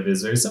innovative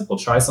is very simple.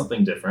 Try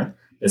something different.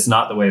 It's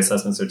not the way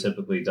assessments are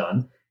typically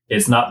done.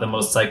 It's not the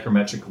most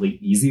psychometrically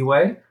easy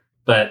way,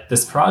 but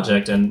this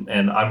project, and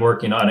I'm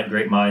working on it,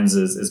 Great Minds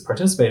is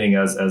participating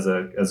as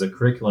a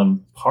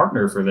curriculum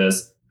partner for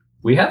this.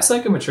 We have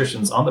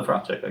psychometricians on the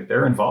project, like,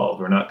 they're involved.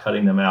 We're not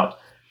cutting them out,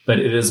 but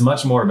it is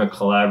much more of a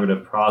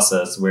collaborative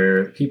process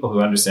where people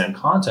who understand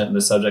content in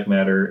the subject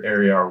matter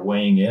area are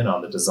weighing in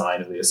on the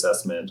design of the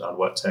assessment, on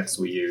what text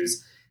we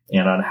use,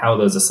 and on how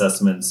those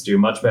assessments do a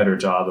much better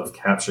job of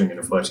capturing and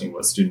reflecting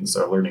what students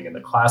are learning in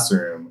the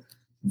classroom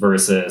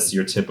versus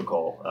your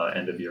typical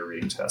end of year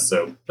reading test.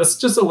 So that's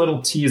just a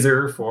little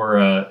teaser for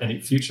any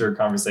future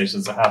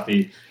conversations. I'm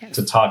happy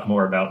to talk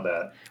more about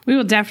that. We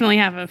will definitely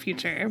have a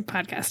future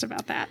podcast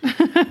about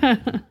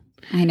that.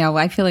 I know.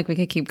 I feel like we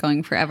could keep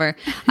going forever.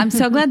 I'm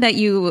so glad that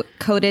you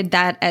coded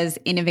that as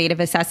innovative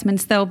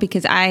assessments, though,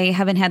 because I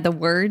haven't had the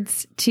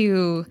words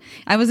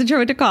I wasn't sure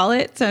what to call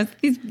it. So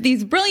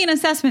these brilliant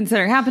assessments that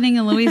are happening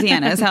in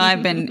Louisiana is how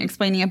I've been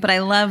explaining it. But I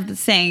love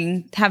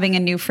having a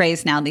new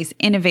phrase now, these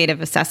innovative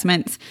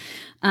assessments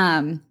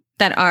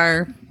that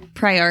are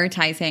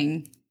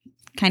prioritizing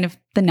kind of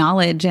the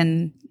knowledge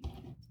and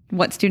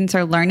what students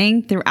are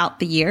learning throughout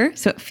the year.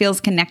 So it feels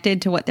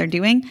connected to what they're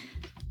doing.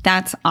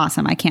 That's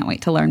awesome. I can't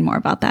wait to learn more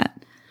about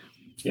that.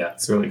 Yeah,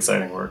 it's really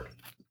exciting work.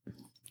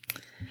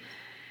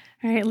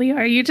 All right,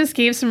 Leor, you just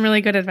gave some really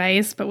good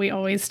advice, but we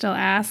always still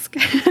ask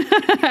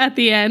at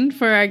the end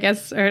for our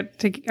guests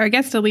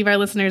to leave our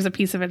listeners a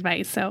piece of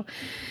advice. So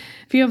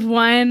if you have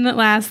one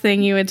last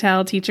thing you would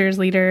tell teachers,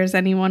 leaders,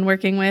 anyone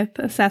working with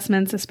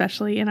assessments,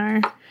 especially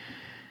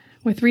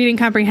with reading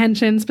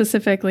comprehension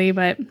specifically,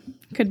 but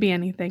could be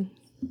anything.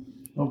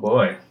 Oh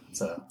boy.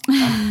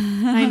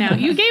 I know.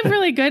 You gave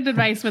really good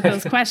advice with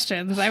those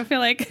questions. I feel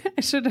like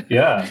we should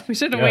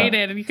have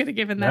waited and you could have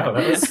given that. No,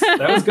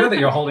 that was good that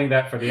you're holding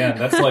that for the end.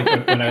 That's like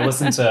when I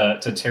listen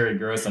to Terry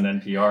Gross on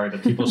NPR, the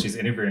people she's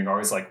interviewing are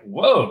always like,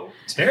 whoa,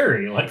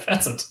 Terry, like,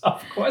 that's a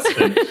tough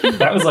question.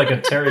 That was like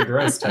a Terry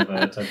Gross type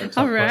of tough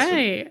All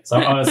right. question. So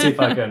I want to see if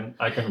I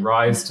can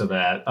rise to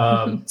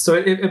that. So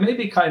it may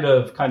be kind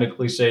of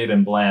cliched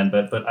and bland,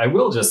 but I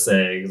will just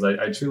say, because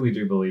I truly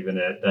do believe in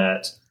it,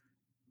 that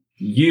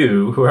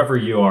you, whoever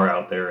you are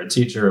out there, a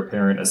teacher, a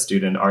parent, a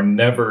student, are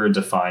never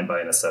defined by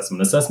an assessment.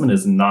 Assessment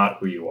is not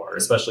who you are,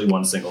 especially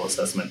one single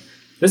assessment.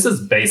 This is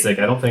basic.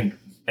 I don't think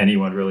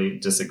anyone really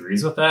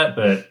disagrees with that,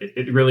 but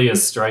it really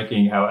is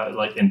striking how,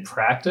 like, in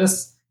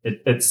practice,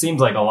 it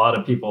seems like a lot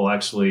of people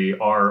actually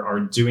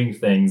are doing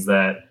things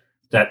that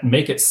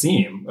make it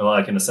seem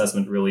like an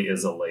assessment really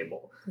is a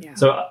label. Yeah.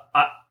 So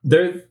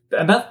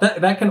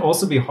that can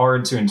also be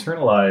hard to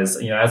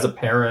internalize. You know, as a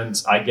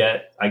parent, I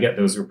get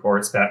those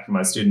reports back from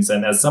my students,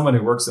 and as someone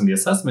who works in the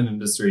assessment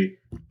industry,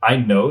 I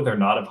know they're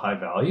not of high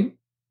value,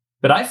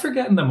 but I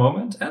forget in the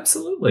moment.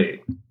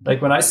 Absolutely.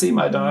 Like when I see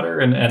my daughter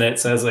and it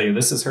says, like,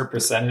 this is her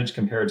percentage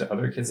compared to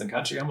other kids in the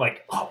country, I'm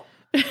like, oh,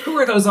 who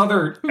are those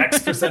other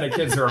X percent of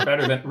kids who are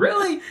better than?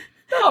 Really?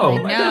 No,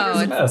 my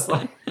daughter's the best.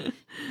 Like,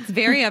 it's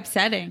very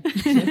upsetting.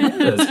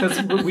 It is,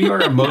 because we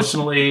are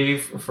emotionally,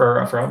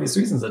 for obvious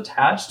reasons,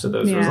 attached to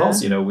those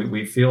results. You know,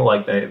 we feel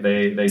like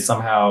they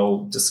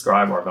somehow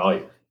describe our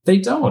value. They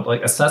don't.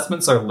 Like,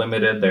 assessments are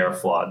limited. They are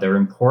flawed. They're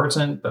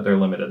important, but they're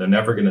limited. They're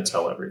never going to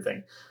tell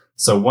everything.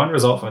 So one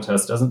result from a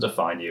test doesn't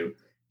define you.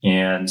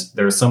 And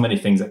there are so many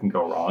things that can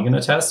go wrong in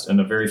a test and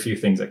a very few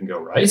things that can go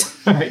right.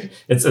 Right?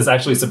 It's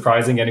actually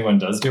surprising anyone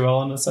does do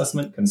well in an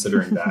assessment,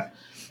 considering that.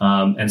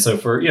 And so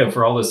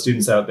for all those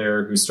students out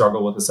there who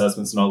struggle with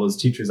assessments and all those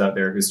teachers out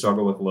there who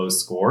struggle with low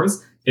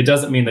scores, it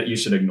doesn't mean that you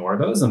should ignore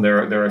those. And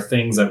there are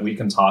things that we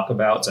can talk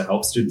about to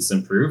help students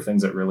improve,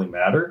 things that really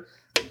matter.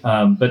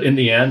 But in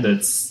the end,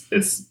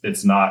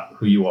 it's not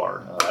who you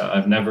are.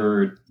 I've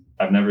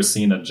never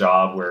seen a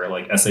job where,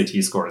 like,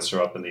 SAT scores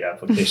show up in the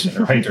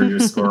application, right? Or your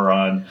score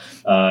on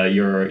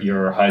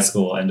your high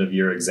school end of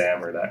year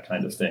exam or that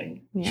kind of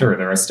thing. Yeah. Sure,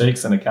 there are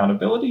stakes and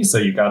accountability, so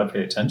you got to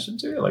pay attention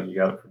to it. Like, you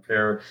got to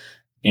prepare.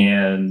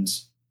 And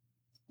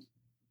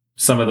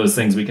some of those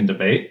things we can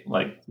debate,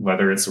 like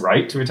whether it's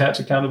right to attach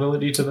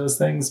accountability to those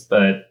things.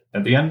 But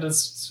at the end,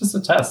 it's just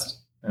a test.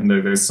 And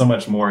there's so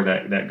much more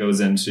that goes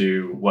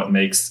into what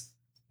makes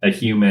a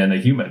human,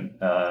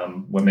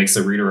 what makes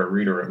a reader,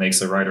 what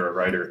makes a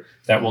writer,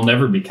 that will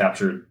never be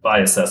captured by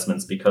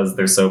assessments because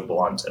they're so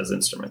blunt as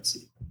instruments.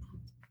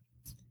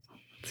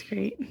 That's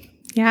great.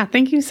 Yeah.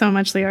 Thank you so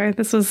much, Leor.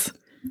 This was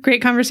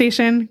Great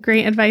conversation.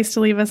 Great advice to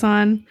leave us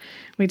on.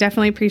 We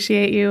definitely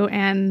appreciate you.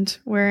 And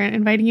we're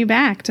inviting you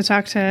back to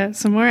talk to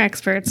some more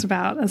experts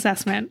about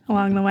assessment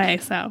along the way.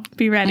 So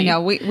be ready. I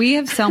know. We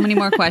have so many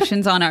more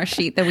questions on our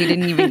sheet that we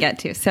didn't even get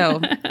to. So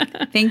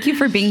thank you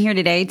for being here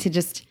today to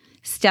just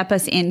step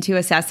us into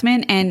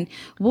assessment. And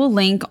we'll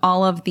link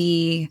all of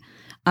the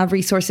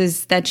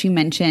resources that you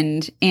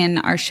mentioned in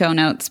our show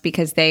notes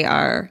because they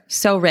are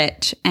so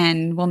rich,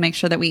 and we'll make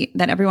sure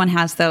that everyone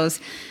has those.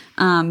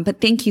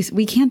 But thank you.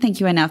 We can't thank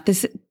you enough.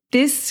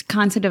 This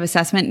concept of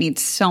assessment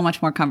needs so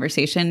much more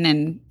conversation,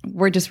 and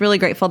we're just really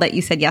grateful that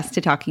you said yes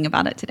to talking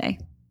about it today.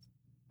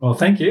 Well,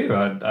 thank you.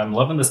 I'm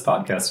loving this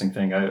podcasting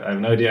thing. I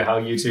have no idea how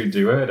you two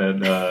do it,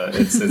 and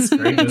it's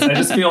great. I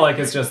just feel like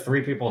it's just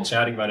three people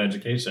chatting about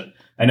education.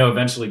 I know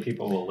eventually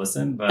people will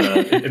listen, but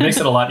it makes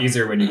it a lot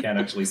easier when you can't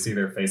actually see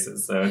their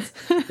faces. So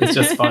it's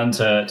just fun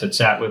to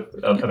chat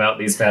about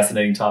these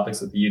fascinating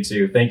topics with you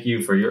two. Thank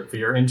you for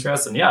your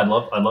interest, and yeah, I'd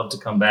love to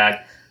come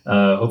back.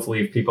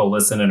 Hopefully, if people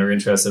listen and are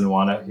interested and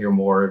want to hear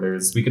more,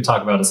 we could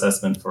talk about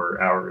assessment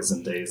for hours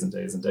and days and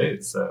days and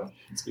days. So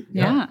let's keep it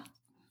going. Yeah.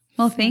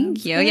 Well,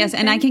 thank you. Yes,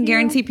 and I can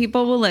guarantee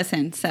people will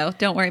listen, so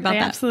don't worry about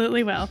that.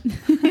 Absolutely will.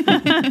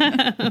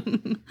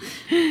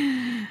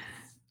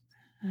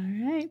 All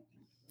right.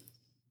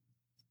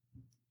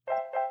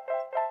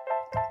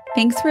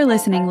 Thanks for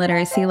listening,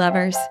 literacy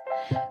lovers.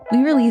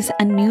 We release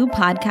a new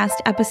podcast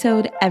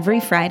episode every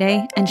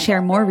Friday and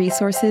share more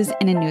resources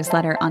in a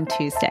newsletter on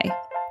Tuesday.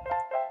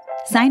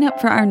 Sign up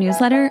for our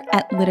newsletter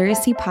at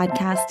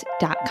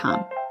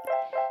literacypodcast.com.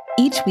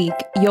 Each week,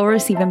 you'll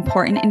receive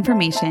important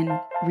information,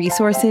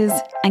 resources,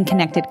 and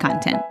connected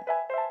content.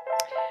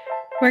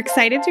 We're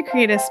excited to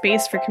create a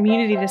space for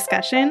community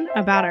discussion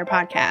about our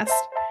podcast.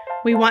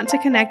 We want to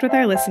connect with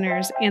our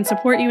listeners and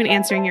support you in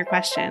answering your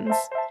questions.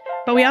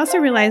 But we also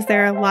realize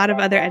there are a lot of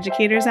other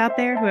educators out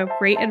there who have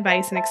great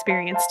advice and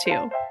experience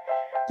too.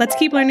 Let's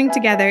keep learning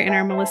together in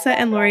our Melissa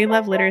and Lori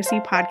Love Literacy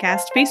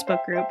podcast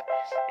Facebook group,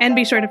 and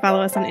be sure to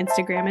follow us on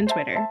Instagram and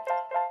Twitter.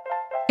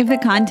 If the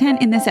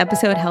content in this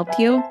episode helped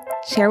you,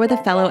 share with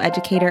a fellow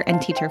educator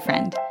and teacher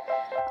friend.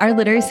 Our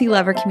literacy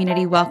lover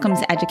community welcomes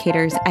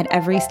educators at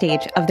every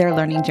stage of their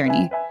learning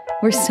journey.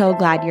 We're so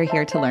glad you're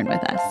here to learn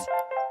with us.